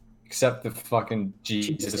album. Except the fucking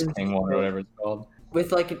Jesus King one or whatever it's called.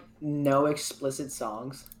 with like no explicit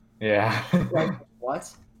songs. Yeah. Like what?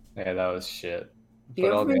 Yeah, that was shit. You But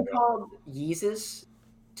ever I'll been get it. called Jesus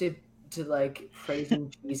to like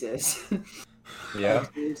praising Jesus? Yeah.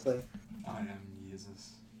 Like, seriously. I am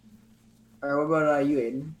Jesus. Or what about you,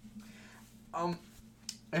 Aiden?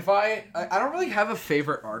 If I don't really have a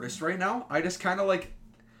favorite artist right now. I have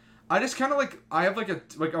like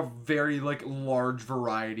a very like large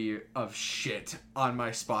variety of shit on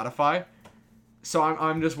my Spotify. So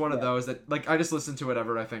I'm just one of those that like I just listen to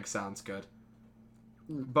whatever I think sounds good.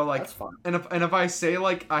 But like That's fun. and if I say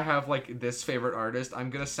like I have like this favorite artist, I'm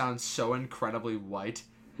gonna sound so incredibly white.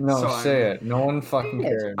 No, So say I'm- it. No one fucking Say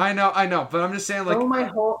it. cares. I know, but I'm just saying like Some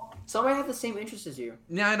might have the same interest as you.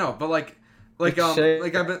 yeah, I know, but like Say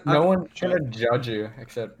like it. No one's gonna judge you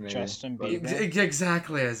except me. Justin but- Bieber.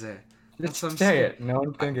 exactly as it. Just That's what I'm say saying. it. No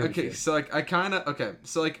one's gonna give a Okay, shit. so like I kind of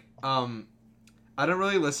I don't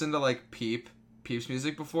really listen to like Peeps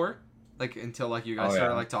music before, like until like you guys Oh,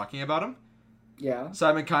 started yeah. like talking about him. Yeah. So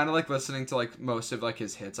I've been kind of like listening to like most of like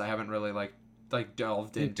his hits. I haven't really like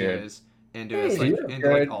delved He's into good. his Hey, like he's into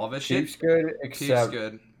like all of his Peeps shit. good, Peeps except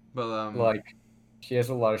good, but like he has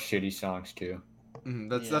a lot of shitty songs too.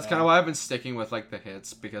 that's Yeah. kind of why I've been sticking with like the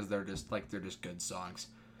hits because they're just good songs.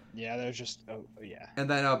 Yeah, they're just. Oh yeah. And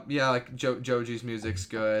then like Joji's music's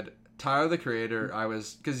good. Tyler the Creator,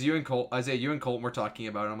 because you and Colton were talking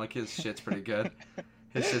about it. I'm like, his shit's pretty good.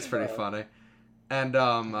 His shit's pretty funny. And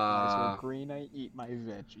So green, I eat my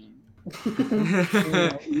veggies.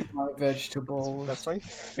 Eat my vegetables. That's my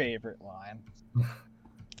favorite line.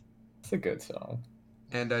 It's a good song.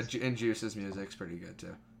 and Juice's music's pretty good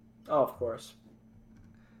too. Oh, of course.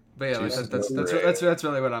 But yeah, like, Juice is that's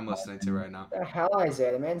really what I'm listening to right now. The hell,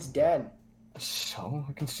 Isaiah? The man's dead. So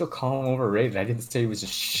I can still call him overrated. I didn't say he was a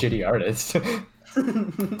shitty artist. That's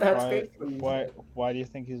Why, basically. why do you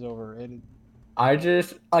think he's overrated? I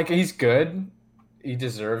just like he's good. He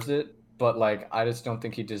deserves it, but like I just don't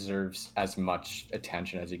think he deserves as much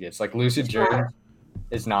attention as he gets. Like Lucid He's not- Dreams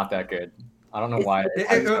is not that good. I don't know It's- why.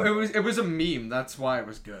 It was a meme. That's why it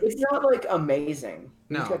was good. It's not like amazing.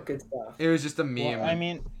 He's No. got good stuff. It was just a meme. Well, I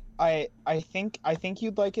mean, I think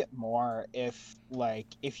you'd like it more if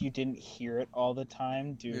you didn't hear it all the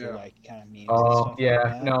time due Yeah. to like kind of memes. and Oh stuff yeah, like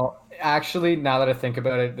that. no. Actually, now that I think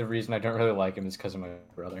about it, the reason I don't really like him is because of my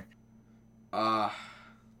brother.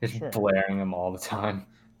 He's Sure. blaring him all the time.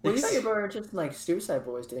 Well, you It's- thought your brother just like Suicide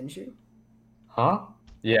Boys, didn't you? Huh?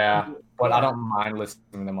 Yeah, but I Yeah. don't mind listening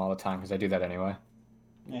to them all the time because I do that anyway.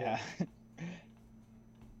 Yeah.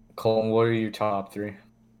 Colton, what are your top 3?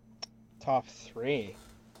 Top 3.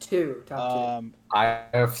 Top two. I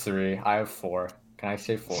have 3. I have 4. Can I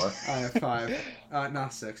say 4? I have 5.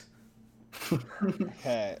 Not 6.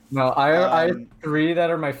 Okay. No, I have Um, 3 that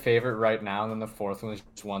are my favorite right now, and then the 4th one is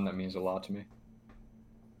just one that means a lot to me.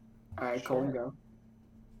 All right, Colton, go.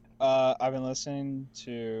 I've been listening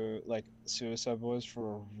to like Suicide Boys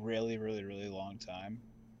for a really, really, really long time.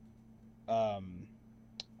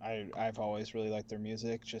 I've always really liked their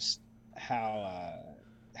music. Just how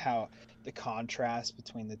the contrast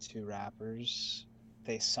between the two rappers,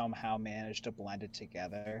 they somehow managed to blend it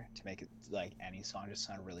together to make it like any song just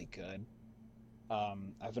sound really good.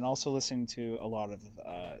 I've been also listening to a lot of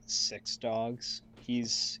Six Dogs.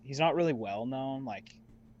 He's not really well known. Like,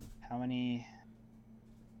 how many?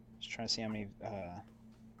 Just trying to see how many.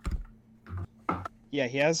 Yeah,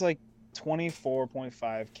 he has like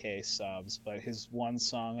 24.5k subs, but his one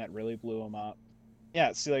song that really blew him up.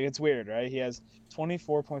 Yeah, see, like it's weird, right? He has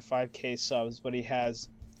 24.5k subs, but he has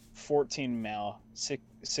 14 mil,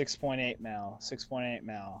 6.8 mil, 6.8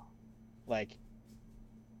 mil. Like,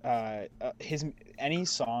 his any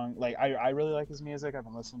song, like I really like his music. I've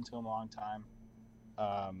been listening to him a long time.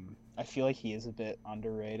 I feel like he is a bit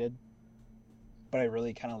underrated, but I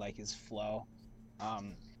really kind of like his flow.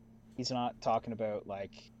 He's not talking about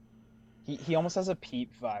like he almost has a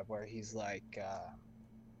Peep vibe where he's like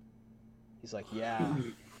yeah,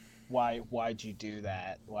 why'd you do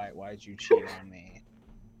that? Why'd you cheat on me?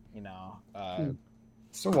 You know.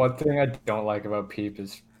 So one thing I don't like about Peep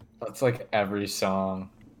is that's like every song.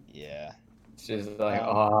 Yeah. It's just like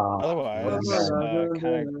Otherwise, what is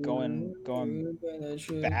kind of going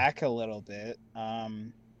back a little bit.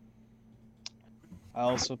 I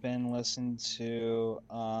also been listening to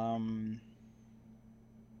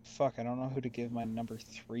fuck, I don't know who to give my number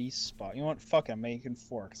 3 spot. You know what? Fuck, I'm making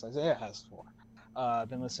 4 because Isaiah has 4. I've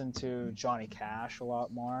been listening to Johnny Cash a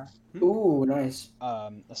lot more. Ooh, nice.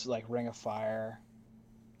 This is like Ring of Fire.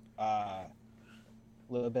 A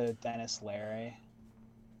little bit of Dennis Larry.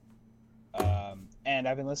 And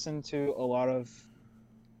I've been listening to a lot of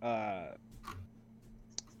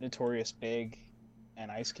Notorious Big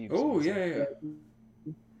and Ice Cube. Oh, songs. yeah.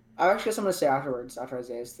 I actually got something to say afterwards, after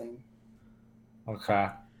Isaiah's thing. Okay.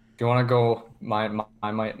 Do you want to go? Mine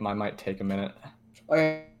might take a minute.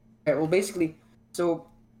 Okay. Well, basically, so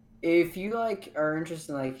if you like are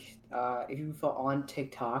interested in like if you follow on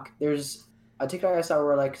TikTok, there's a TikTok I saw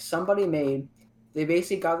where like they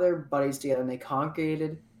basically got their buddies together and they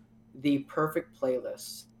congregated the perfect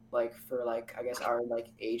playlist like for like I guess our like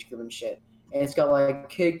age group and shit. And it's got like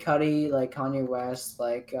Kid Cudi, like Kanye West,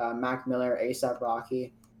 like Mac Miller, A$AP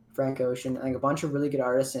Rocky, Frank Ocean, and like a bunch of really good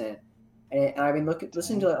artists in it. And I've been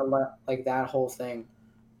listening to a lot like that whole thing,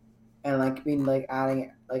 and like been like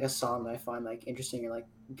adding like a song that I find like interesting and like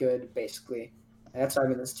good basically. And that's what I've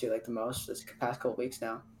been listening to like the most this past couple weeks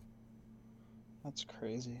now. That's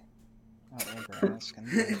crazy. Not ever asking.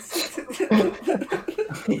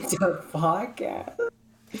 It's a podcast.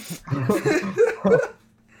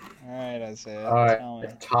 All right, Isaiah. All right, tell me,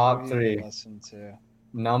 top what have you been 3. listening to?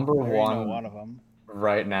 Number I already know one one of them.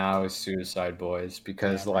 right now is Suicide Boys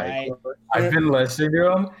because Yeah, like right. I've been listening to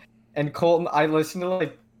them, and Colton, I listened to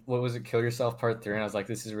like what was it, Kill Yourself Part 3, and I was like,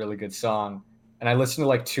 this is a really good song. And I listened to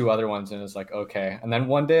like 2 other ones, and it was like, okay. And then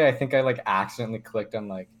one day, I think I like accidentally clicked on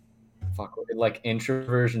like, like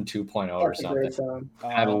Introversion 2.0 or That's a something. great song.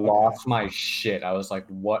 And I Okay. lost my shit. I was like,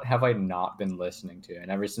 what have I not been listening to? And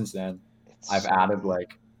ever since then, It's I've so added good.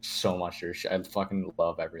 like so much to their shit. I fucking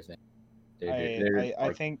love everything. I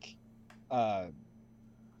like,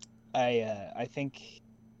 think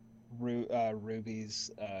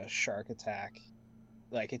Ruby's Shark Attack,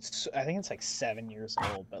 like I think it's like 7 years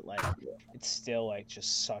old, but like it's still like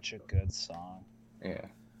just such a good song. yeah.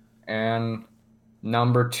 And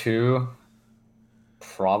number 2,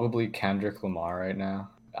 probably Kendrick Lamar right now.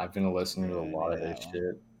 I've been listening to a Yeah, lot of maybe his that one.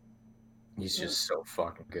 shit. He's just so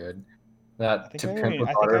fucking good. I That think To I Pimp already, a I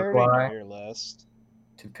think I already Butterfly. know your list.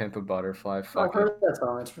 To Pimp a Butterfly. I've Fucking heard that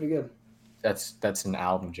song. It's pretty good. That's an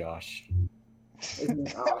album, Josh. Isn't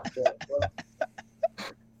it? Oh, shit.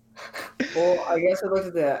 Well, I guess I looked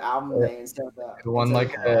at the album name instead of the. It won instead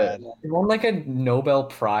like of a it won like a Nobel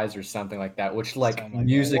Prize or something like that, which like Something like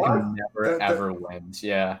music that. never What? ever wins.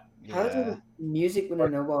 Yeah, How Yeah. does music win a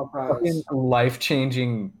Nobel Prize?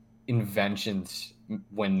 life-changing inventions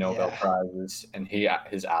win Nobel Yeah. Prizes, and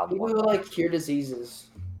his album People won. who like cure diseases.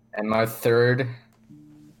 And my third,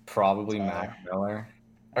 probably Tyler. Mac Miller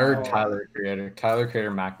or Oh. Tyler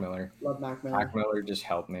Creator, Mac Miller. Love Mac Miller. Mac Miller just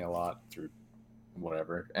helped me a lot through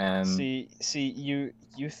whatever. And See,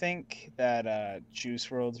 you think that Juice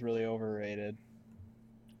WRLD's really overrated,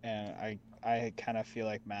 and I kind of feel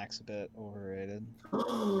like Mac's a bit overrated.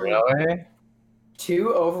 really,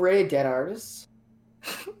 Two overrated dead artists.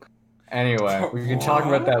 anyway, we can talk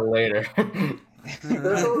about that later.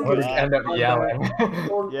 We'll just end up yelling.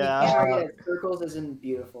 Well, Yeah. you can't argue that Circles isn't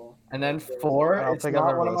beautiful. And then 4, I don't it's think I've not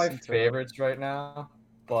ever one of my listened to it. favorites right now,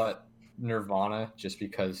 but Nirvana, just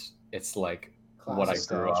because it's like what I Classic.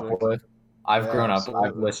 grew up Nostalgic. with. I've Yeah, grown up. I've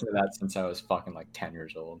absolutely. listened to that since I was fucking like 10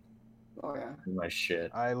 years old. Oh yeah. My shit.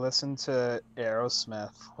 I listened to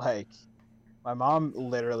Aerosmith. Like, my mom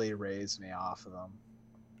literally raised me off of them.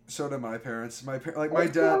 So did my parents. My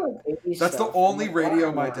dad. That's That's the only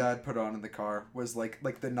radio my dad put on in the car was like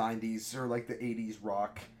the 90s or like the 80s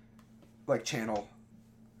rock, like channel.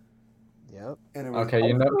 Yep. And it was Okay,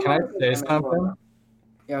 you know, can I say something?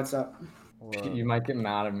 Yeah, what's up? You might get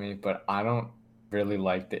mad at me, but I don't really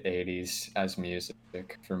like the 80s as music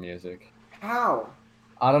for music. How?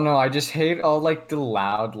 I don't know. I just hate all like the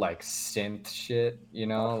loud like synth shit. You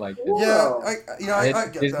know, like Yeah, Whoa. I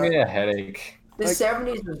it get gives me that. a headache. The Like-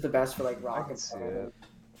 70s was the best for like rock can and see pop. it.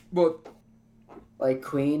 Well, Like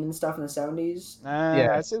Queen and stuff in the 70s.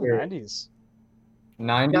 Yeah, I'd say the sure. 90s.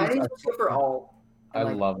 90s. 90s was good for all. I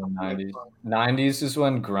Like, love the 90s. 90s is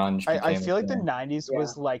when grunge became I a feel like the thing. 90s Yeah.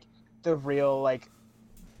 was like the real like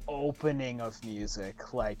opening of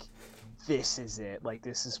music. Like, this is it. Like,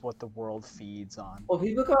 this is what the world feeds on. Well,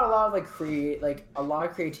 people got a lot of a lot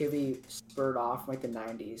of creativity spurred off from, like the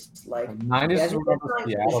 90s. Like 90s yeah, is when like, the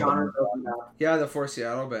the Seattle genres bands- opened up. yeah, the 4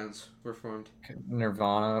 Seattle bands were formed.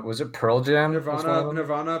 Nirvana. Was it Pearl Jam? was one of them?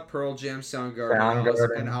 Nirvana, Pearl Jam, Soundgarden,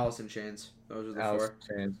 Soundgarden. and Alice in Chains. Those are the Alice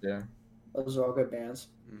 4. in Chains, yeah. Those are all good bands.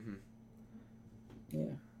 Mm-hmm.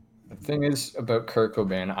 Yeah. The thing is about Kurt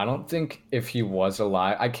Cobain, I don't think if he was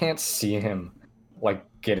alive, I can't see him like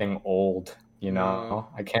getting old. You know, No.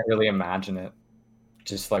 I can't really imagine it.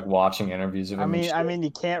 Just like watching interviews of him. I mean,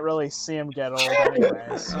 you can't really see him get old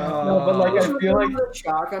anyway. So. No, but like Who I was the feel one like with the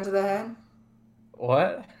shotgun to the head?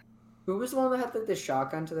 what? Who was the one that had like, the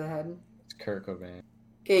shotgun to the head? It's Kurt Cobain.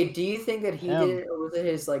 Okay, do you think that he Him. did it, or was it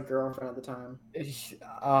his like girlfriend at the time?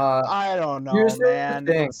 I don't know, Here's the man.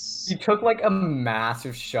 thing. It's- He took like a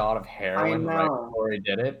massive shot of heroin right know. before he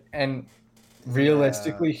did it, and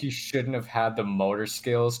realistically, he shouldn't have had the motor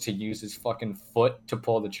skills to use his fucking foot to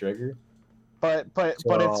pull the trigger. But it's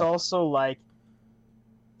So- also like,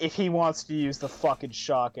 if he wants to use the fucking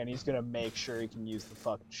shotgun, he's gonna make sure he can use the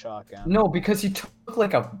fucking shotgun. No, because he took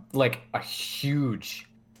like a huge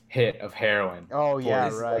hit of heroin. Oh yeah,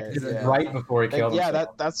 Boys, right. Like, just yeah. right before he Like, killed yeah,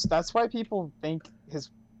 himself. that's why people think his.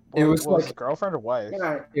 It was his like- girlfriend or wife.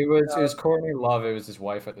 Yeah, It was Courtney Love. It was his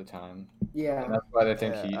wife at the time. yeah. And that's why they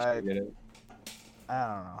think Yeah, he I- should get it. I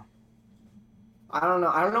don't know. I don't know.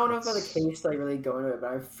 I don't know enough about the case to like really go into it,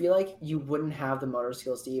 but I feel like you wouldn't have the motor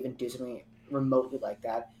skills to even do something remotely like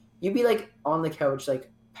that. You'd be like on the couch,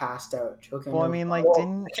 like passed out, choking. Well, I on- mean, like, Well,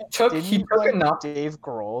 didn't He took like, enough. Dave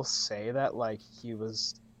Grohl say that like he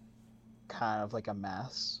was kind of like a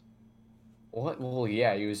mess? What? Well,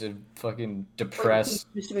 yeah, he was a fucking Like, depressed.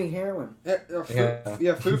 he's just doing heroin.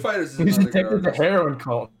 Yeah. Foo Fighters is He's another addicted to garbage. heroin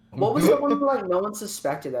cult. What was the one where like no one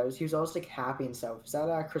suspected that? He was always like happy and stuff. Is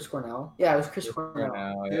that Chris Cornell? Yeah, it was Chris Cornell.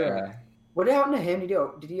 No, Yeah. yeah. What happened to him?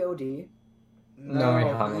 Did he OD? No, he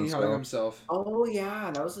No, hung he hung himself. Oh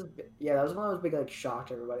yeah, that was one that was big like shock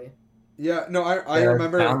to everybody. Yeah, no, I Yeah,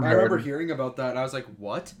 remember Soundgarden. hearing about that. And I was like,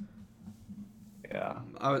 what? Yeah.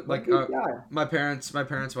 I was like, Yeah. my parents went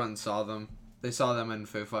and saw them. They saw them in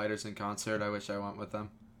Foo Fighters in concert. I wish I went with them.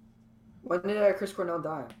 When did Chris Cornell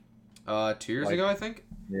die? 2 years Like- ago, I think.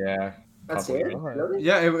 Yeah. That's Couple it. years. Really?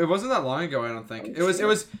 Yeah, it wasn't that long ago. I don't think Oh, it was.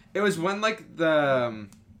 shit. It was when like the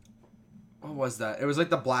what was that? It was like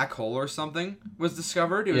the black hole or something was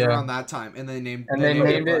discovered. It was Yeah. around that time, and they named And they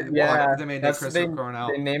named it. Yeah. they made it that's- Christopher Cornell.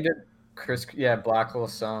 They named it Chris. Yeah, Black Hole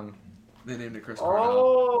Sun. They named it Chris Cornell.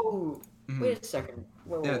 Oh, Mhm. wait a second.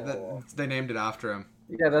 Whoa, Yeah, whoa, whoa. they named it after him.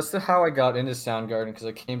 Yeah, that's how I got into Soundgarden because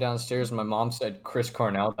I came downstairs and my mom said Chris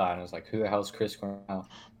Cornell died, and I was like, "Who the hell's Chris Cornell?"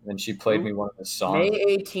 And then she played me one of his May songs.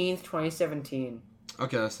 18th, 2017.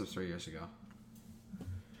 Okay, that's 3 years ago.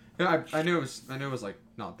 Yeah, I knew it was. I knew it was like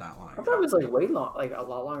not that long. I thought it was like way long, like a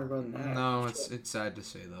lot longer ago than that. No, it's sad to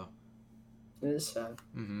say though. It is sad.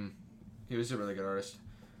 Mm-hmm. He was a really good artist.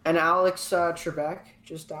 And Alex Trebek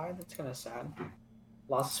just died. That's kind of sad.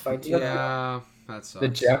 Lost his fight too. Yeah, that sucks. The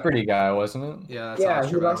Jeopardy guy, wasn't it? Yeah, that's Yeah, Alex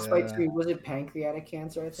he Trebek. lost fight Yeah. too. Was it pancreatic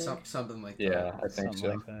cancer? I think. Something like that. Yeah, I think Something so.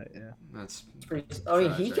 like that. Yeah. That's It's pretty. I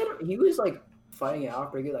mean, tragic. he was like fighting it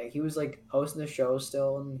out pretty good. Like he was like hosting the show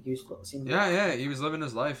still, and he was seemed yeah. He was living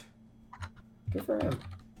his life. good for him.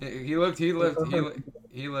 He lived. He lived.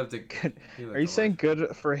 He lived. Good. He lived Are you a saying life.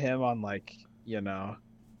 good for him on like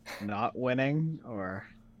not winning or?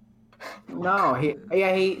 No,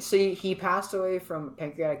 he passed away from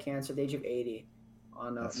pancreatic cancer at the age of 80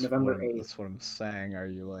 on November 8th. That's what I'm saying. Are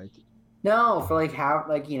you like? No, for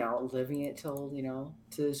living it till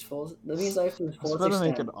to his full, living his life to his I was fullest about to make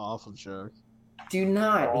extent. an awful joke. Do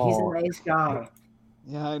not. Oh. He's a nice guy.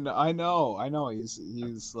 Yeah, I know.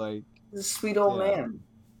 He's like, He's a sweet old Yeah. man.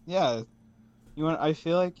 yeah. I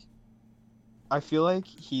feel like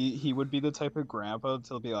he would be the type of grandpa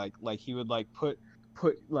to be like he would like put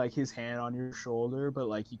like his hand on your shoulder, but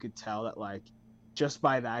like you could tell that like just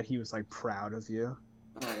by that he was like proud of you.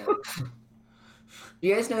 Oh, yeah.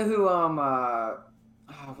 You guys know who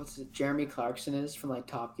what's it? Jeremy Clarkson is from like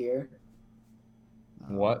Top Gear?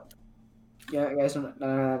 What? Yeah, you guys don't know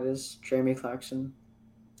who that is? Jeremy Clarkson.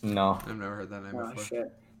 No. I've never heard that name Oh before.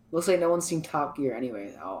 shit. Looks like no one's seen Top Gear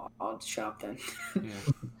anyway. I'll shop then. Yeah.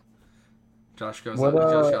 Josh goes. What,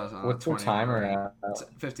 Josh goes on what's the 20 timer minute- at? It's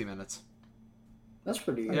 50 minutes. That's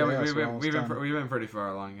pretty good. Yeah, Yeah, we've so been almost we've been done. we've been pretty far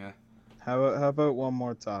along. Yeah. How about one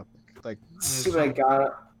more topic? Like See what I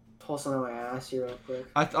got. Pull something on my ass here real quick.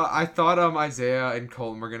 I thought Isaiah and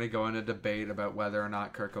Colton were gonna go in a debate about whether or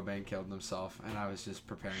not Kurt Cobain killed himself, and I was just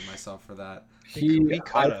preparing myself for that. we I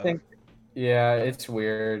could've. think. Yeah, it's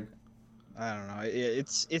weird. I don't know.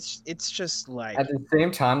 It's just like At the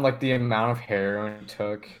same time, like the amount of heroin he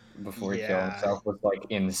took before he killed Yeah. himself was like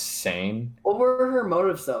insane. What were her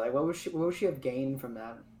motives though? Like, what would she have gained from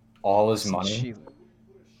that? All his money. She, Did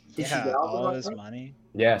she yeah, get all the all his money? money.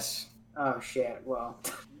 Yes. Oh shit. Well,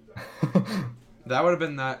 That would have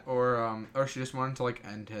been that, or she just wanted to like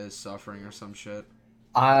end his suffering or some shit.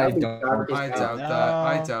 I That'd be don't. garbage. I doubt No. that.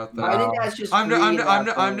 I doubt I think that. that's just. I'm greed,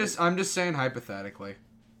 I'm just saying hypothetically.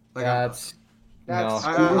 Like That's That's- no.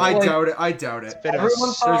 I- He was I like- doubt it. I doubt it. Bit of Everyone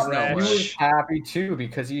a thought There's no he way. was happy too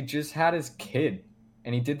because he just had his kid,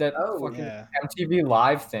 and he did that Oh, fucking Yeah. MTV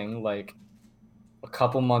Live thing like a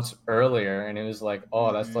couple months earlier, and it was like,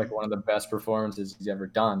 oh, that's Mhm. like one of the best performances he's ever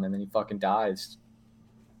done, and then he fucking dies.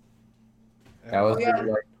 That was yeah.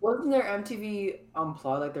 like, Wasn't there MTV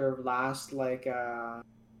Unplugged like their last like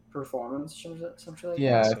performance, something like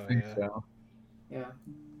yeah, so, I think yeah. so.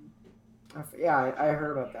 that? Yeah, I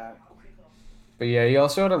heard about that. But yeah, he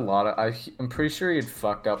also had a lot of. I'm pretty sure he had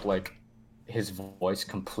fucked up like his voice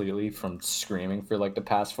completely from screaming for like the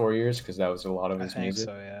past 4 years because that was a lot of I his think music.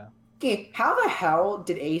 so. Yeah. Okay, how the hell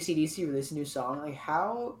did AC/DC release a new song? Like,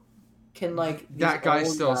 how can like these That guy old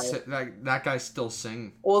still guys- that guy still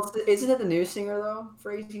sing. Well, isn't it the new singer though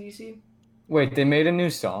for AC/DC? Wait, they made a new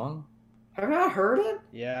song? Have you not heard it?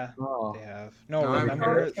 Yeah. Oh, They have. No, No, I haven't remember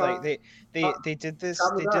heard it. like they did this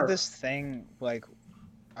Shot in the they did dark. this thing like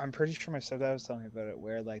I'm pretty sure my stepdad was telling me about it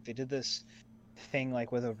where like they did this thing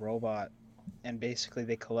like with a robot and basically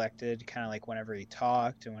they collected kind of like whenever he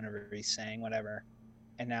talked and whenever he sang whatever,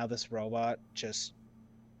 and now this robot just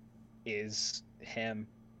is him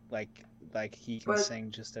like he can But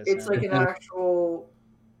sing just as It's him. like an actual.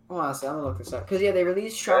 Hold on a second, I'm gonna look this up because yeah, they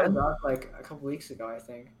released "Shot in the Dark" like a couple weeks ago, I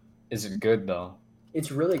think. is it good though?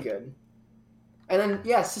 It's really good. And then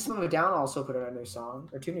yeah, System of a Down also put out a new song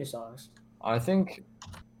or two new songs. I think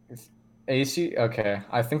AC. Okay,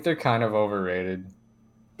 I think they're kind of overrated.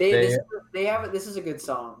 This is a good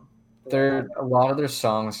song. They're a lot of their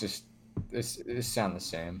songs just they sound the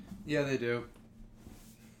same. Yeah, they do.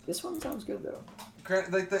 This one sounds good though.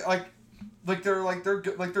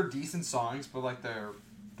 They're decent songs, but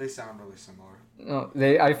they sound really similar. No,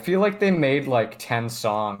 I feel like they made like 10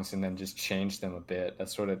 songs and then just changed them a bit.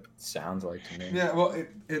 That's what it sounds like to me. Yeah, well,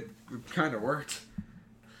 it kind of worked.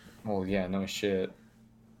 Well, yeah, no shit.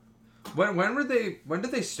 When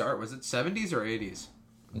did they start? Was it 70s or 80s?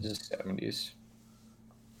 It's just 70s.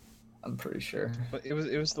 I'm pretty sure. But it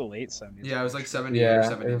was the late 70s. Yeah, it was like 70 or Yeah,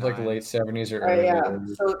 79. it was like late 70s or Alright, early yeah.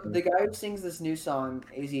 80s. So the guy who sings this new song,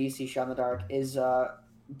 AC/DC "Shot in the Dark," is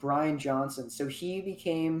Brian Johnson. So he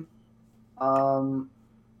became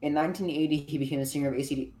In 1980, he became the singer of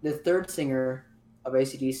ACD, the third singer of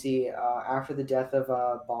AC/DC after the death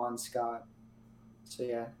of Bon Scott. So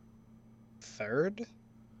yeah, Third?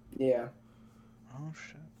 yeah, Oh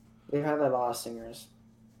shit. they've had a lot of singers.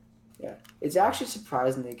 Yeah, it's actually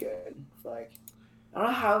surprisingly good. Like, I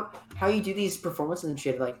don't know how you do these performances and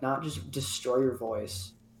shit. Like, not just destroy your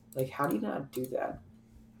voice. Like, how do you not do that?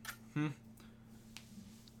 Your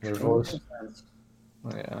It voice. makes sense. Oh,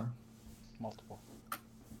 yeah. Multiple. Wow.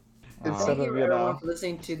 Instead Thank of, you you know- everyone for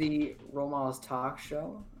listening to the Role Models Talk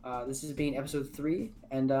Show. This has been episode 3,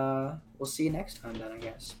 and we'll see you next time then, I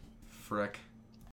guess. Frick.